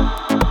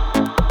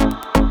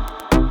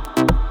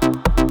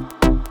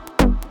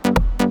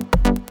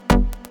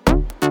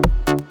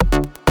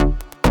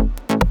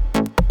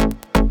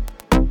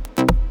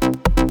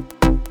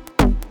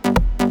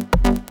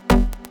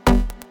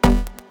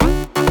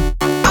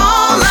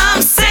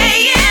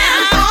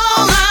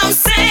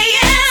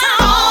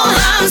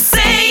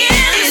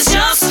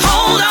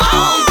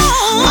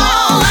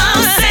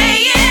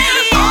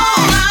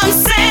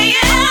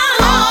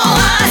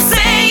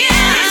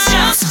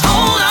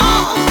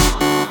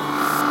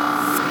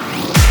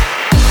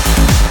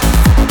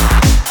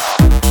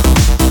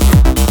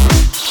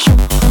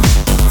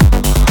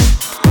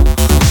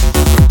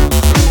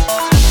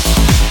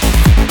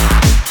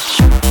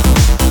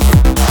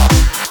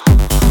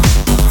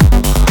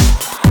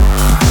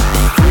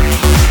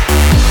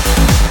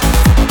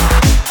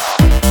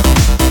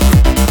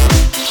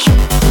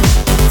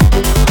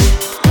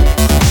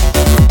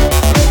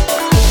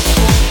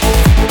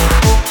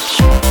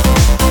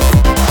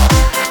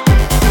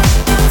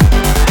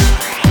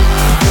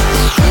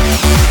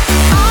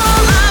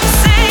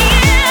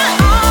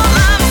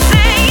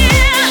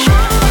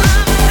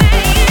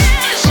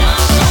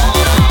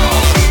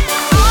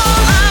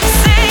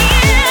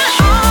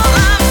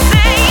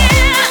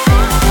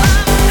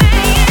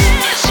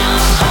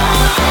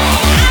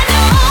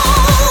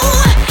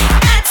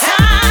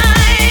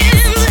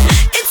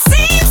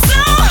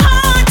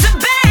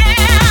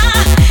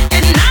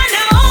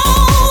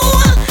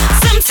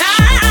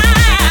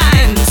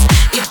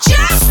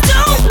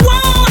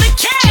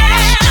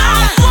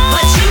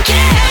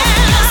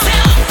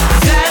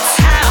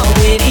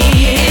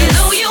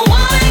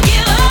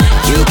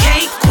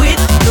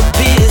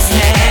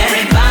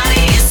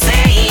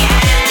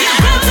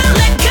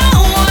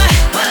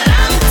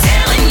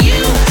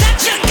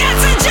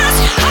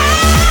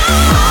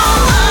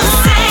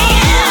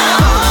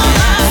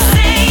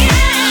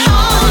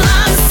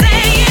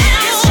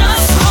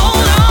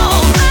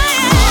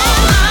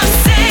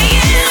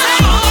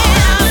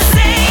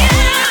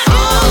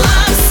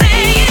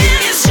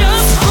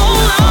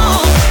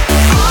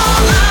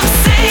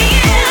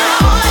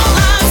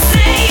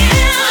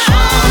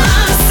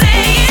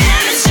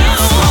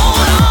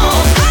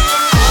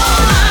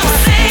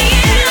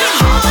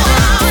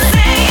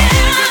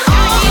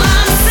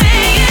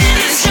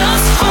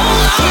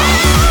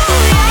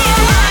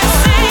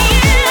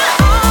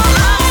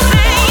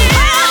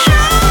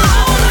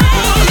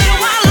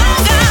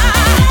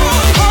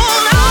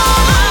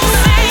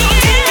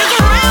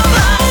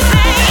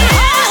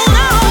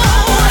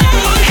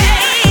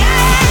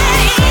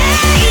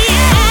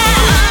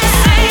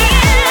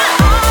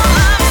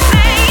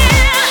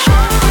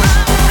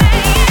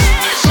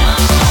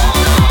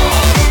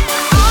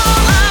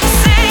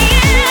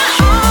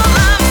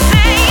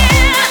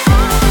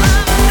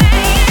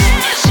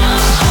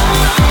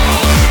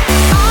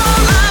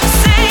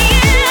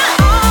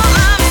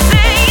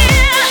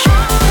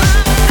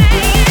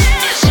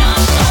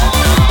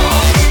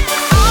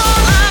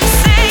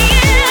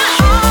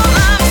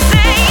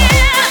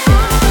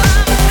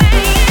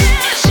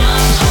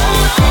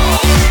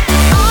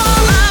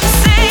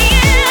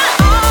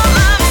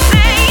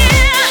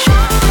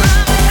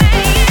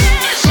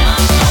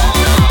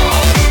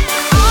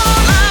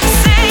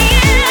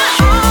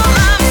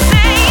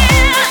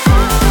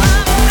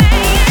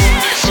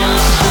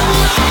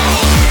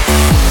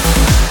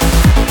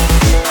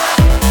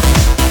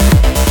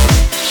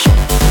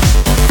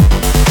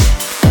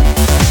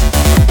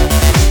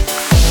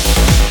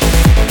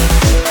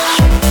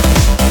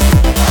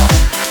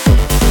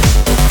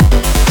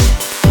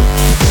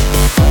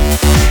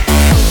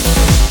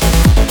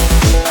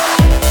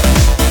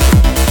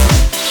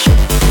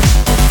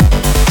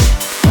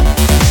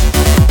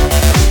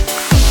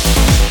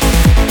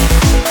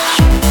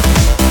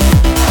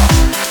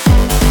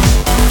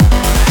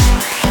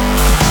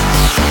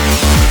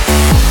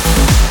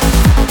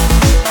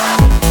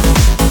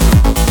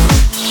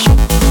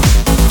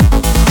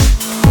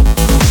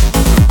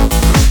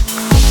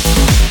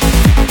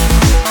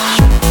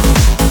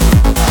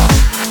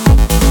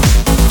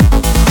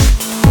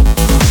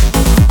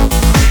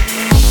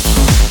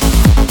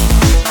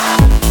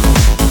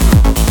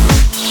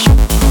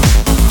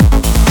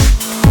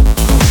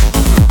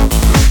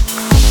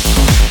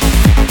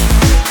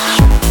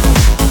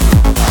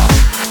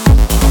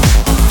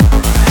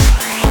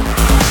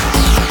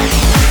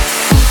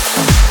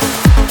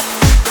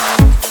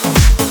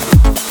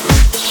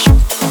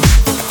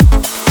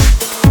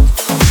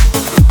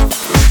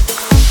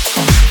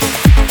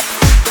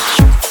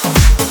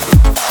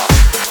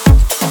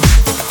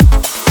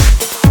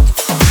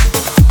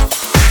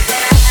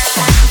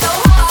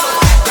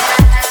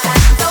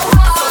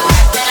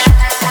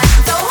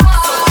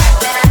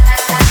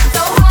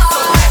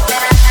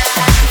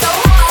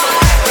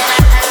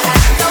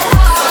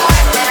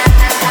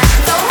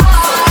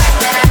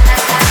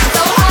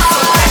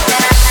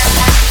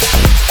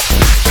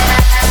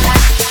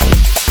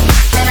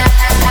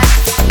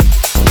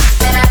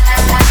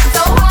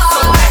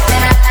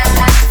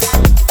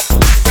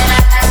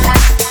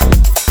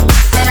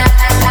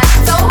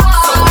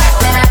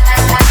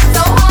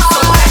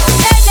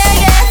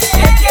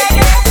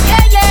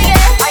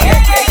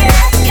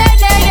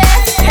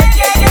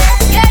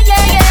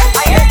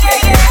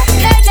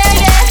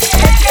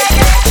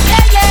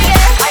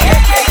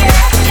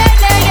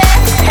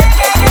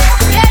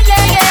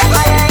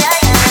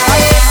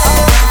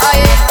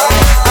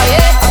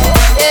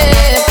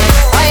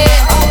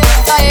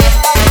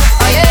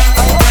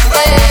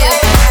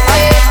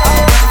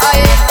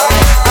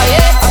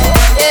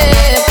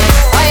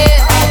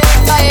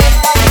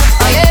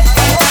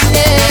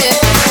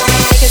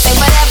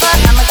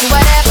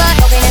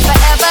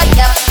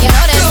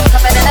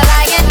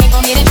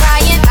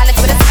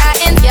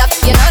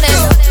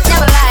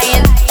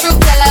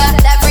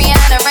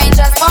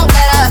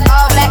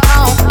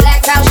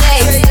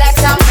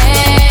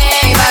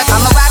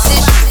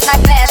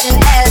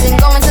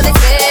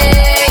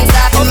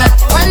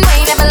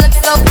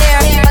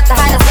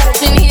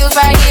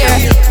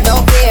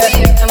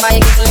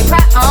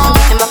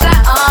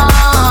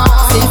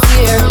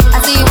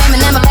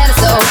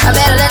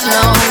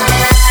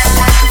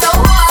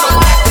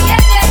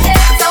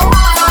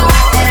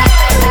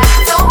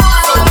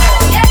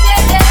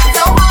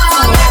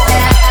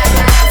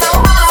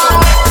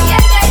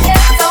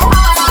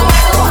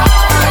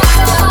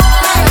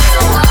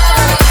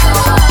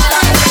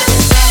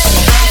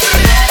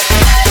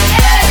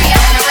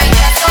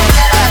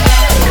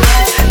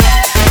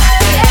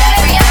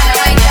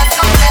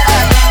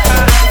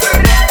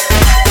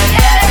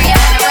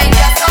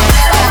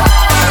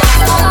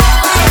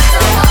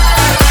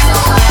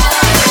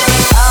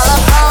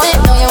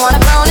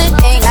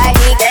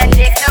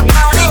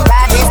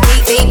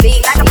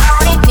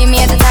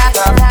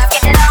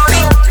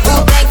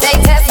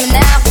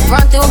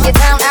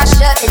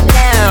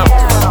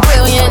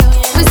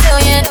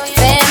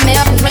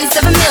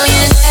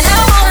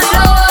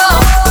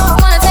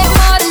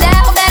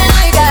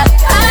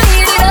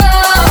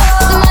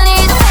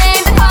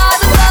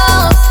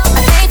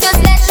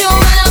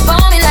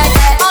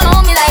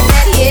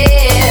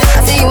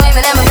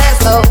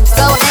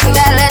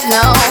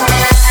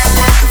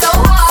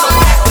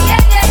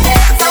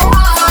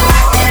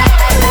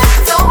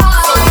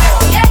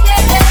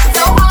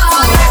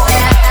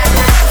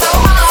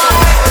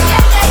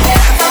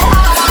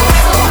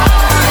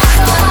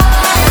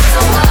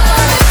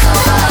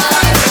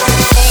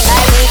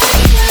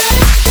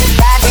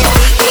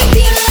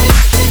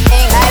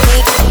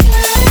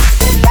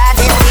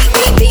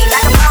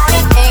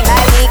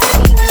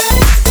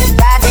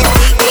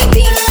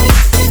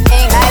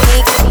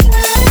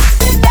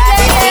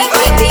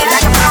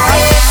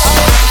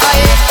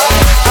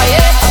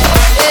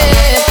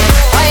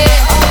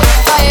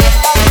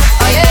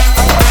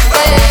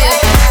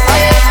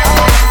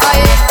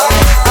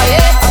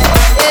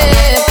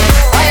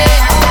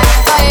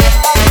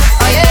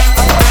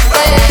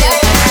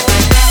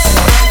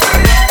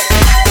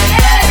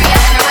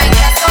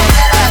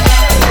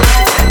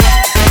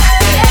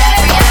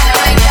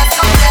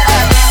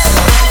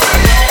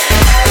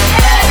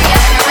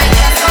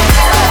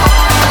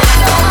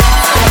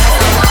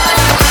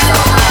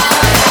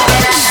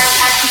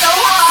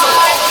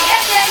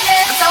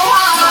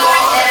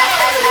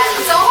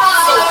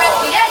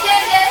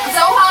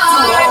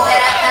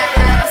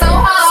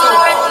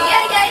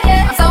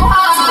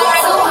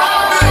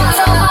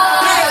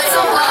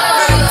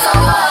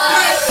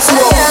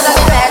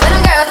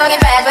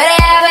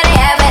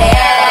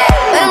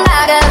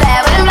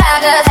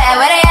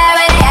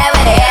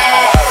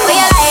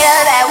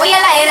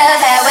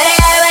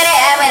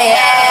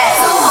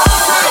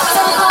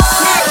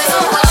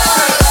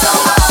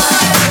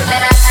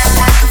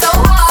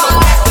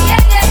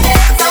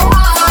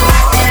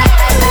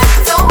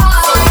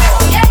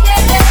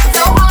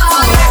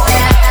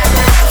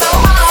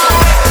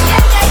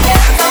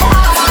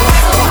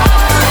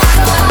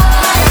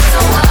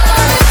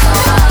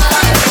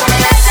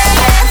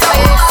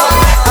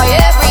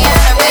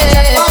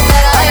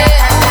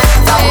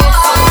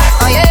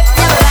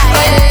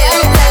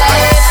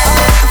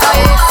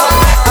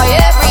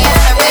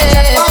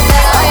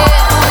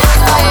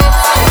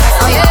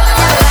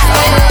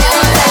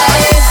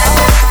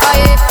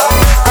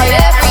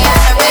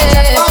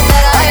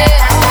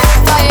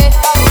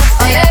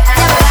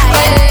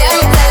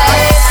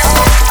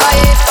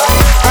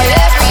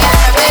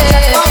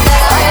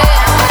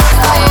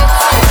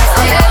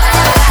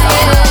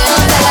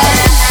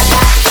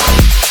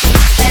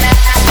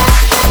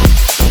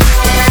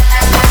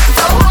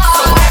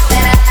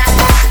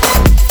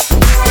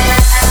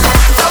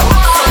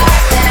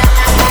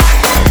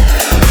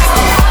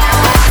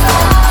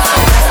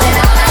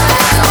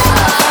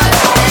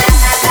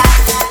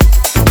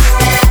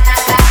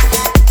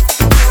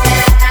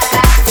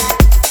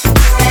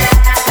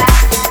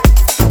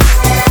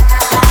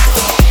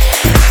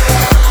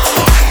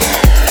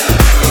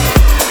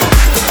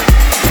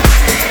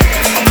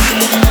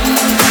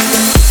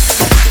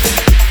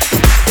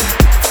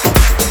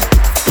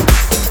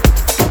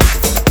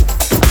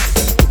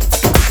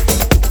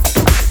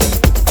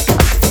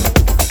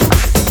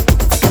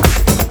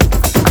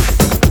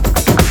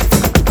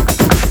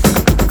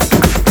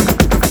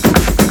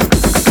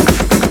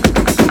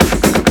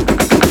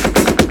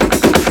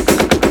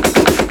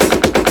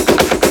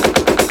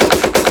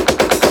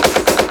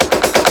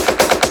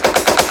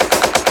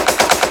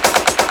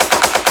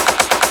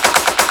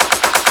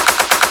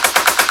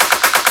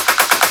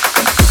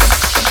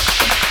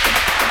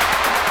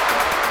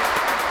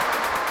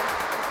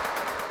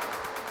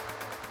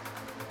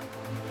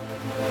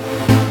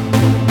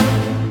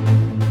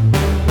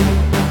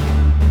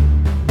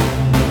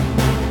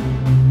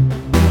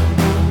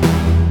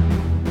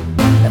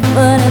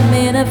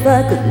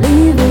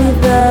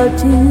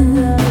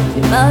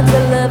 much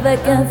I love, I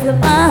can feel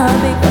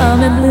I'm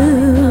becoming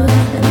blue.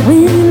 And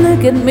when you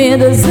look at me,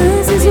 the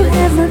sun says you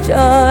have no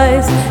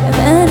choice. If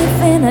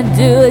anything I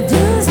do, I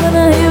just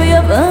wanna hear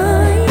your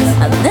voice.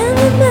 I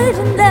never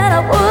imagined that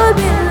I would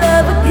be in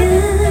love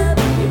again.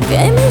 You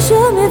came and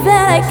showed me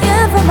that I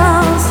came from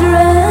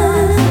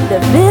monstrous. The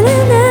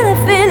feeling that I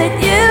feel it,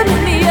 you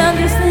made me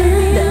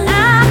understand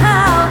that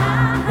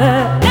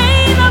I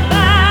ain't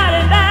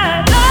nobody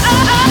like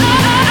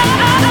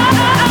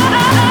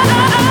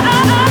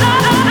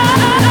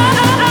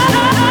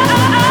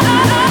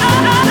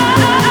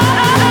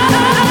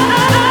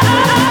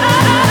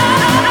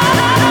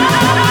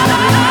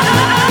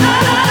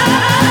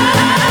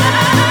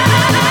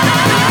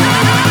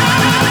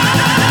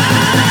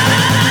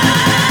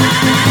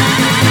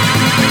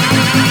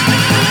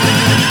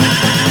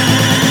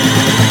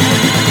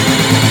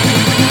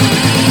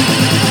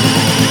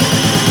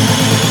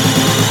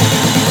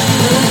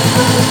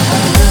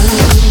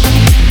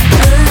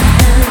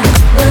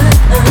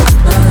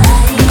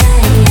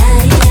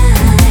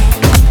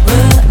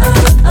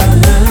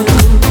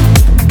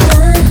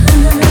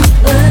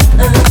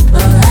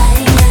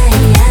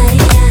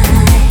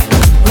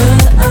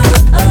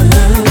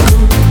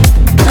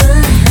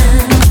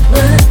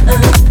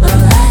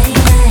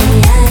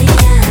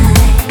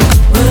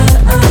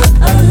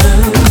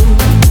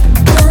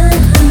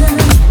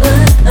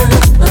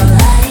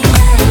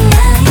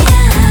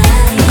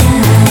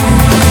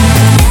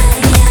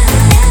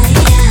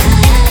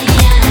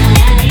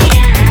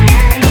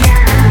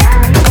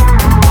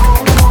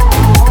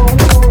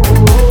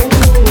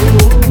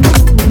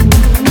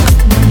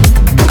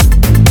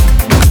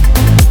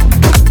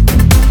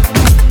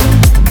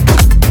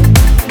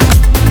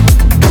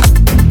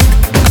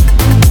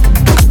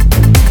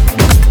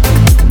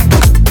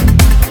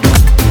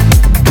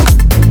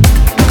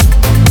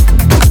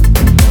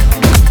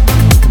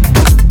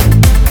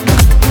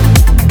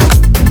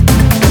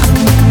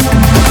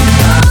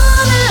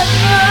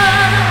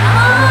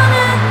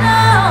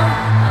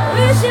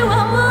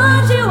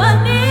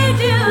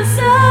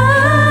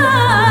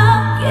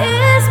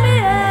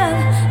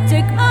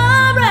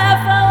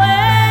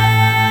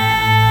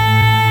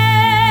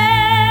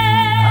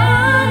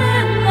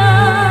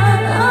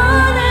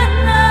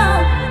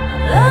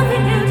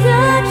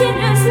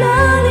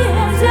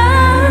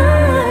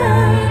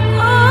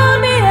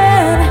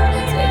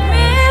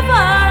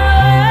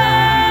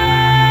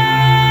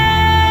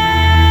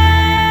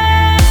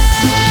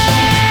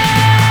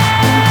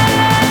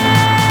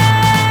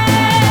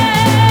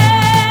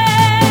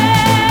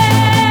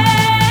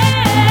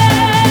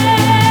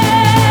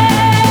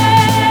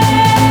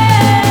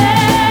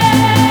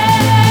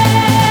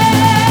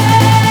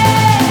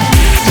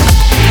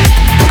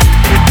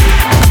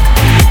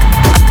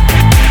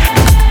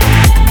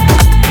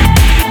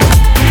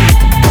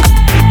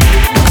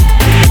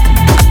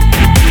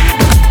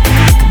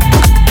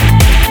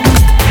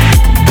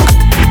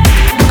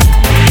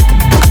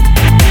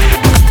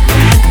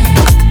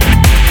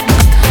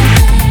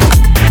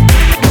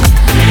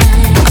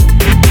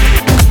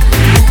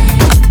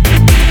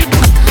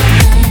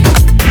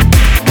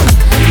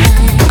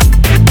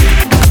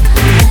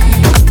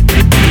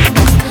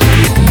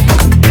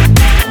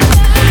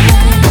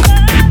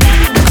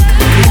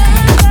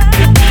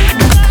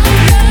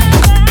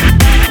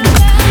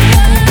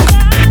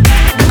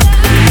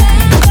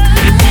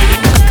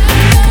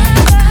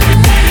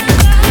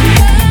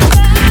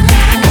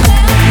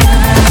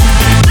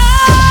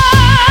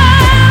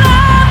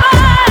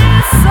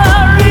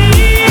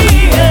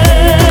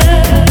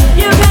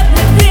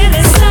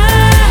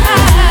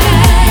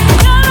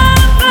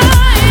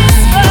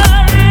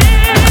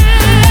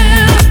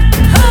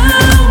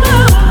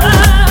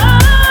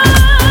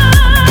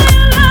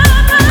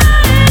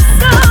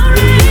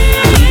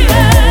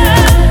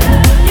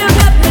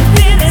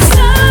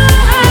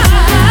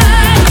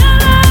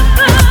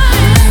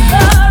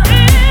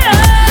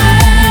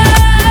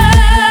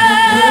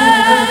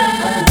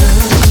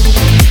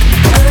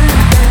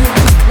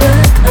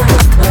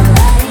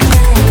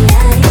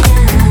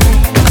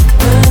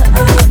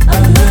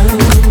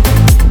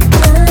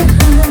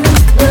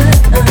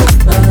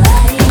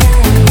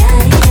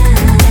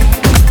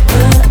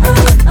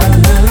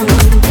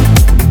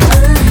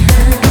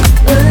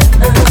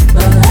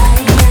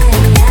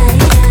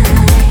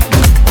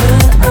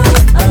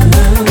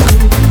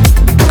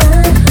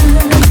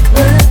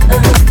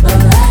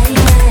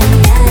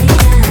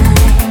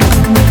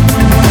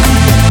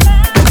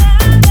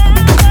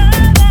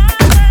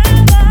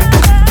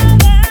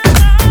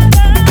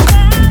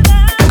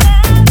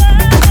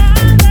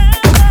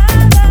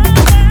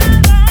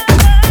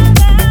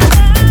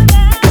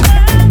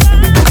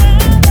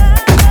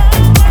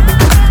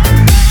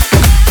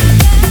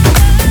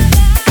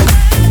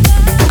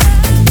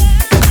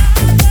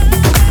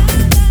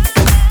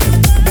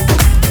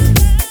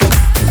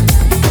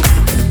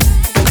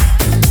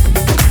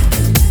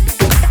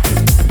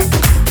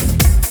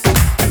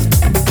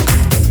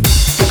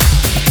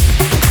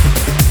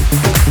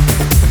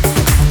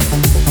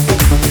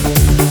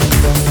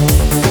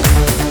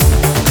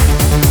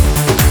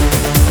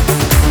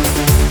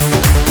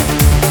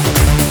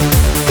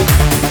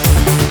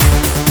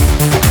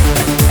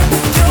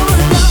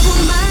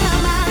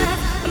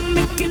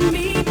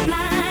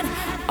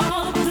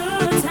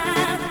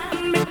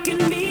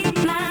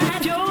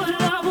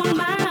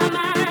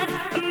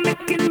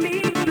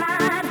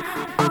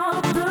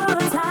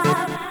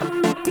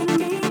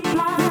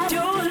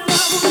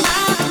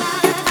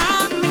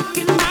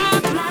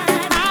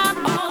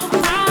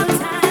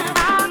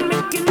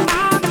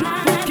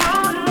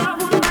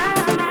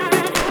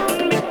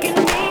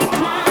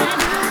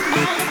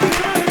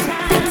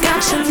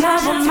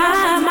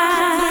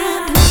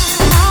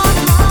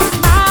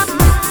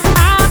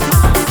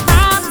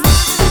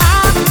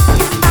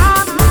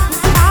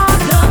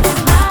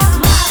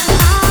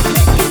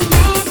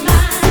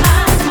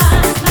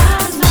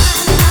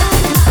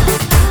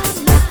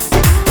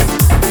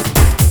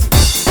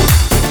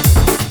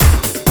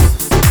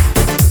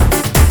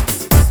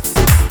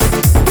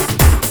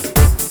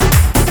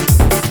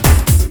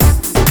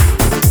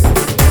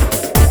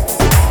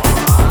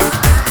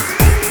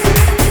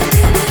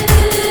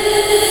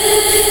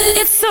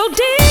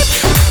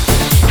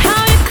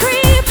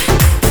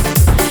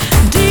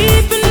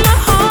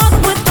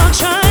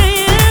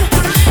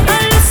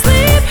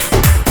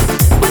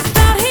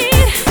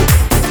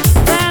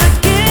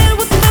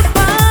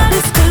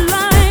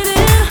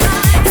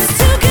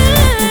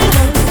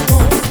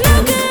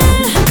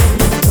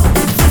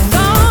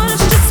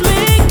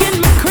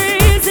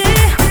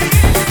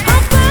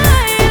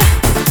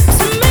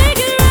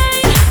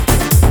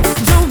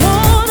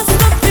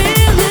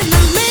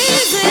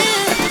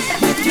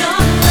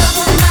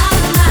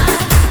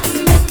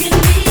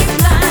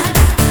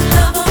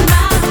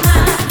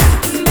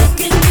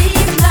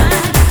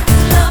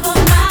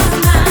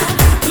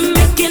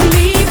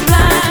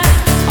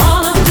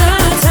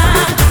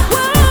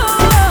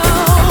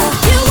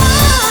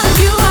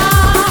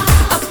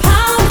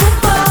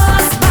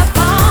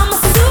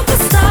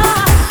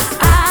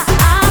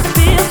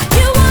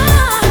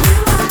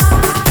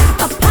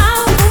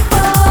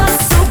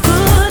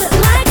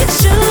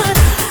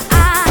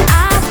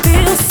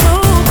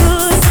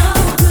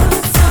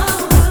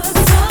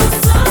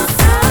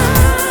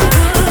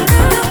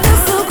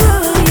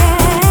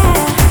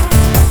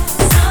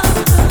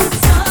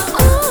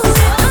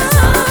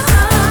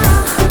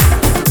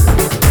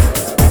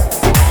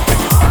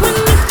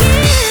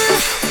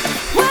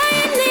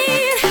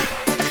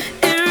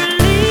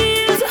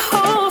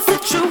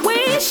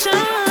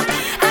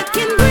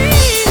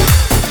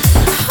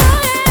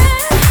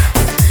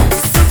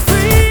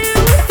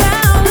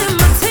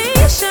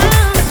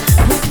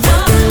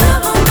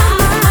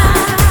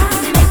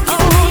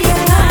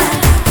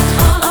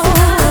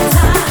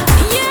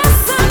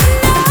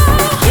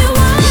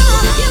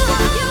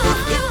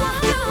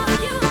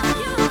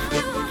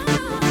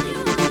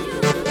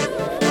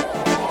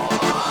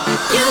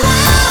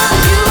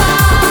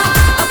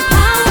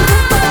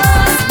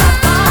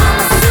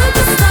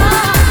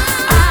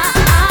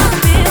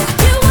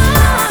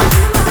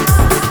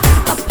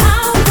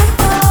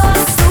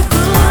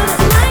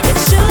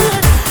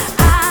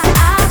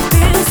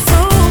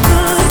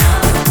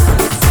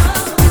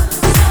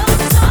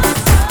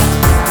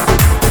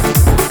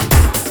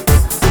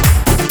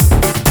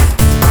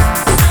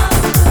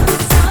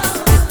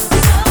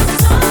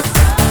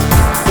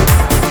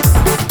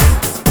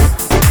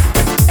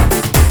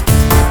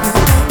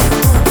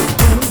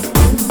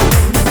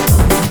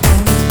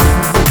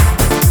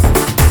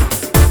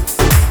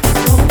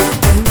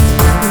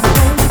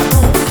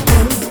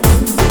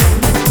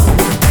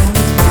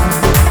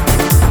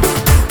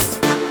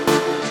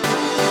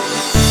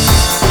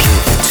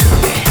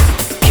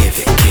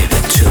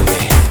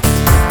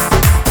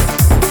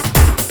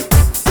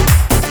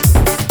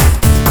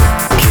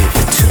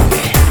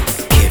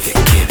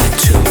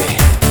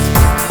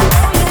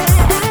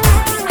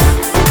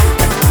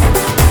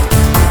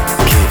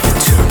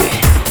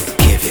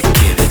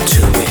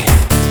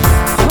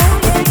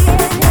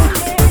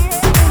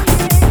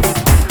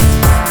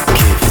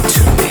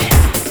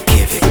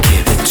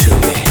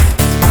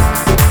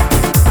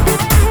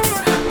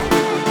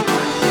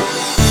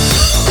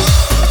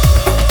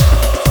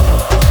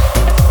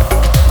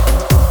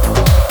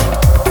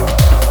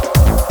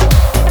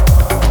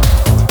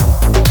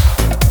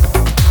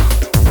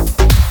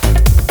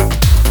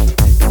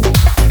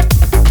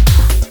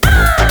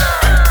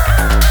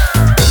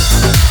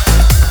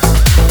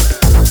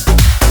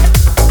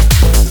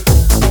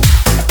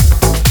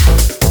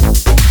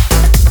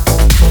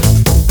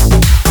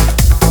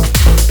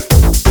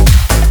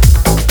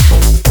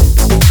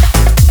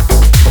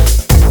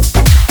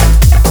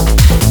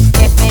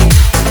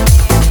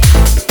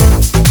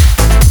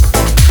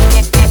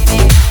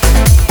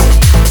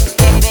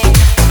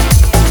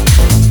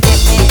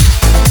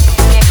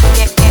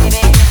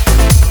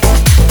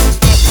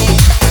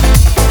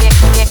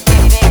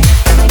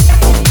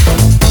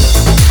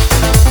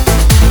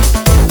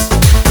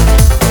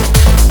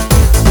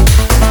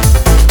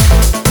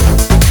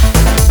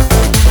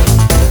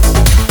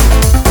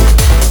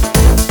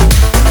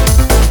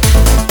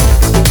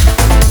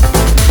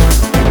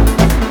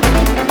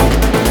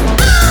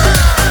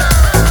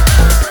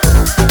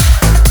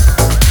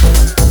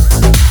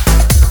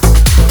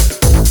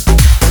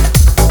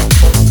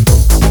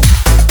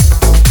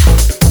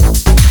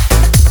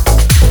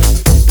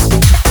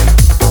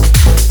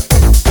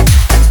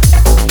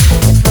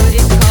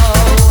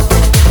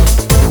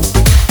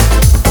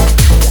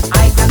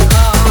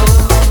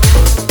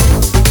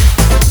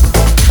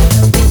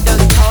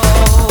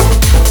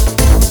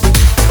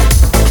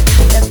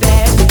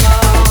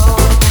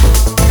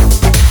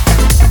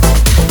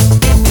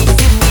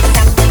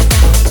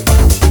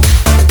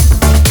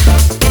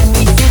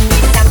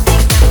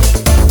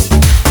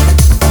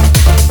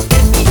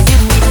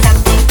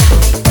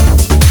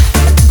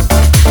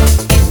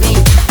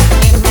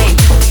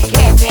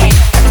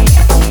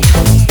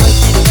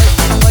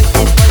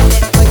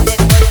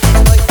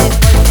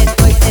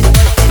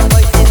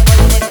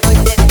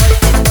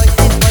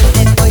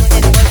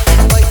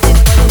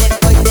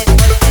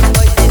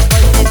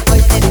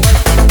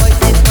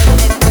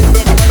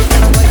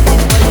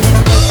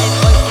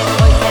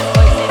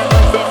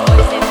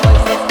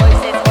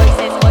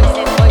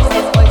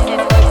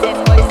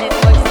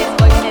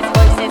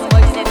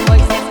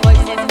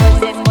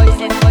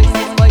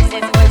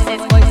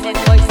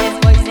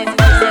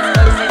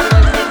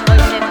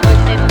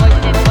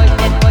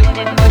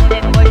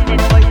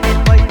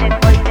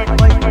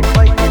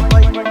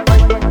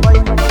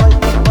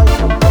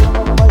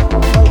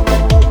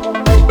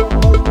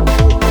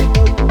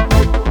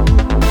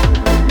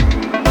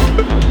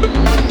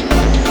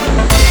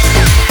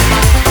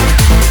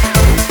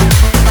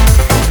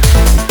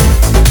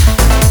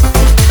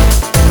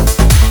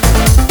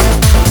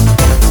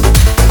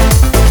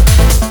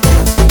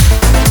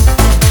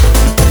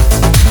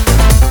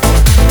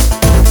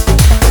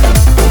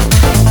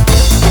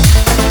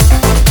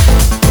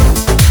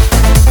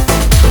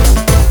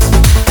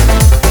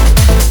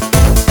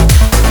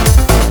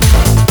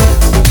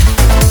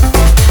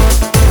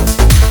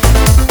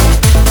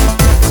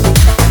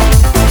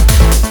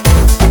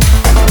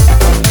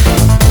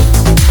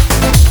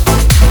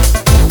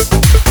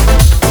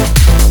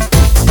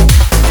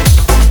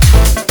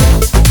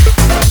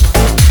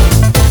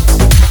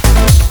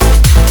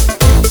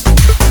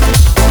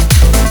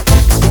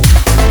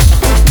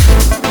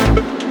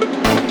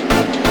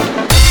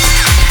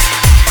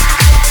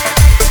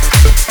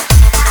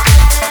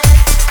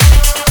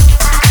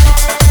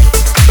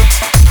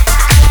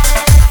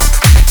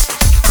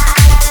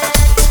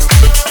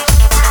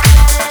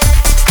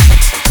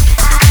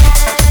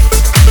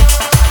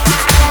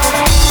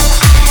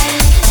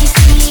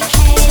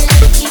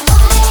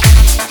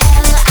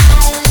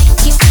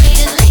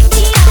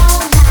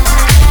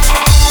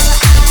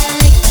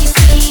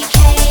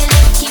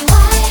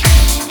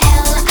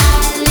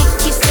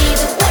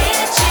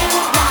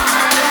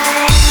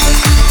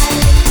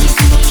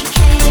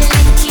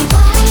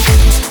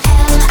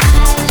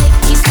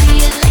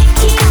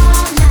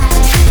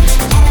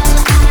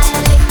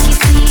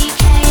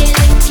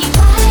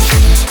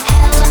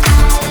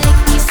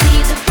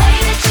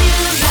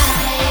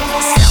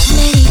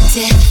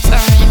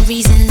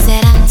reasons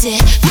that I'm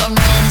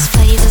different as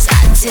flavors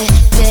I dip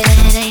it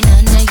in, ain't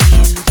none of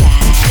you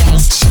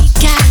guys. She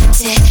got a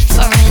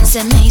difference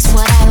that makes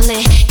what I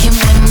lick and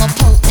when more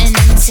potent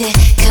and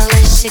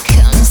ticklish it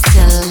comes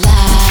to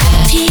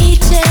life.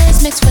 Peaches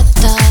mixed with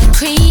the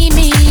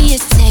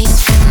creamiest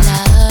taste from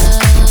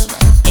love.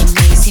 It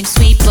may seem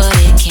sweet but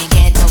it can't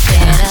get no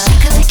better.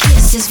 Chocolate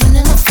kisses,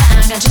 vanilla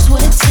fine, got just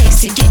what it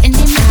takes to get in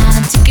your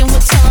mind. I'm ticking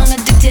with tongue,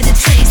 addicted to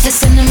taste. The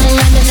cinnamon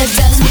lemon that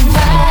does me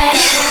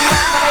right.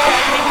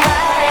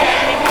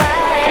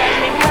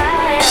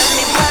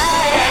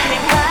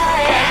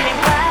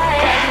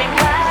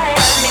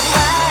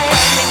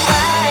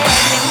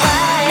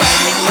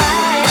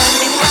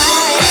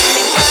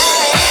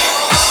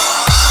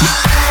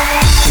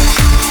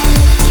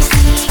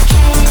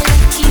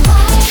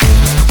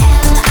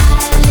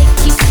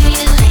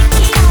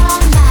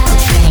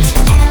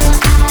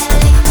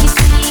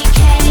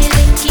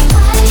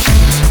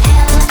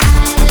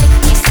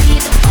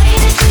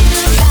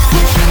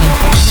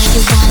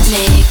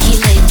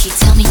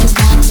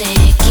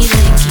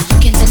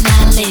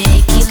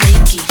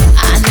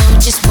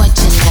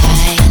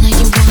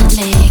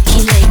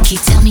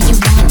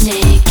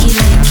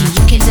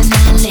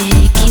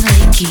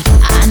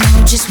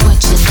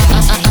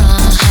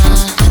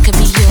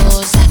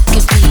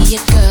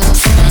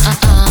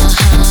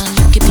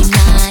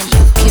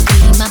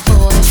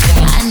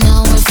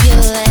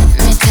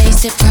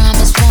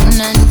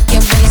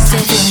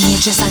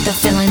 Just like the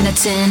feeling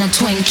that's in a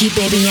Twinkie,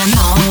 baby, I'm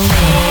all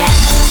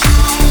in.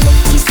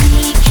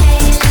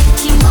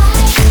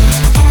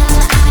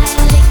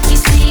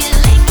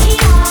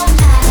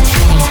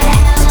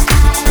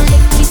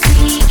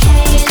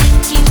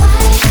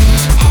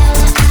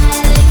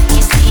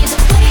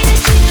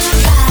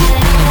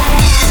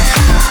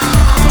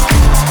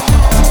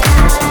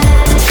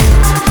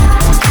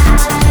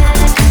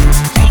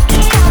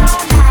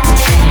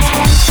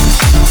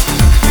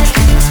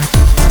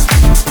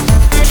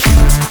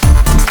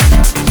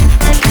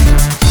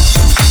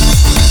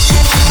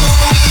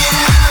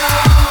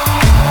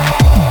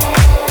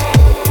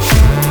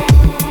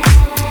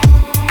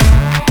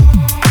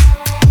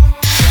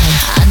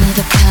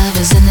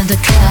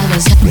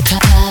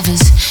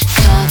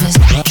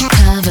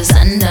 Covers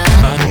under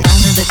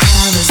the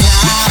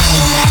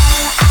covers.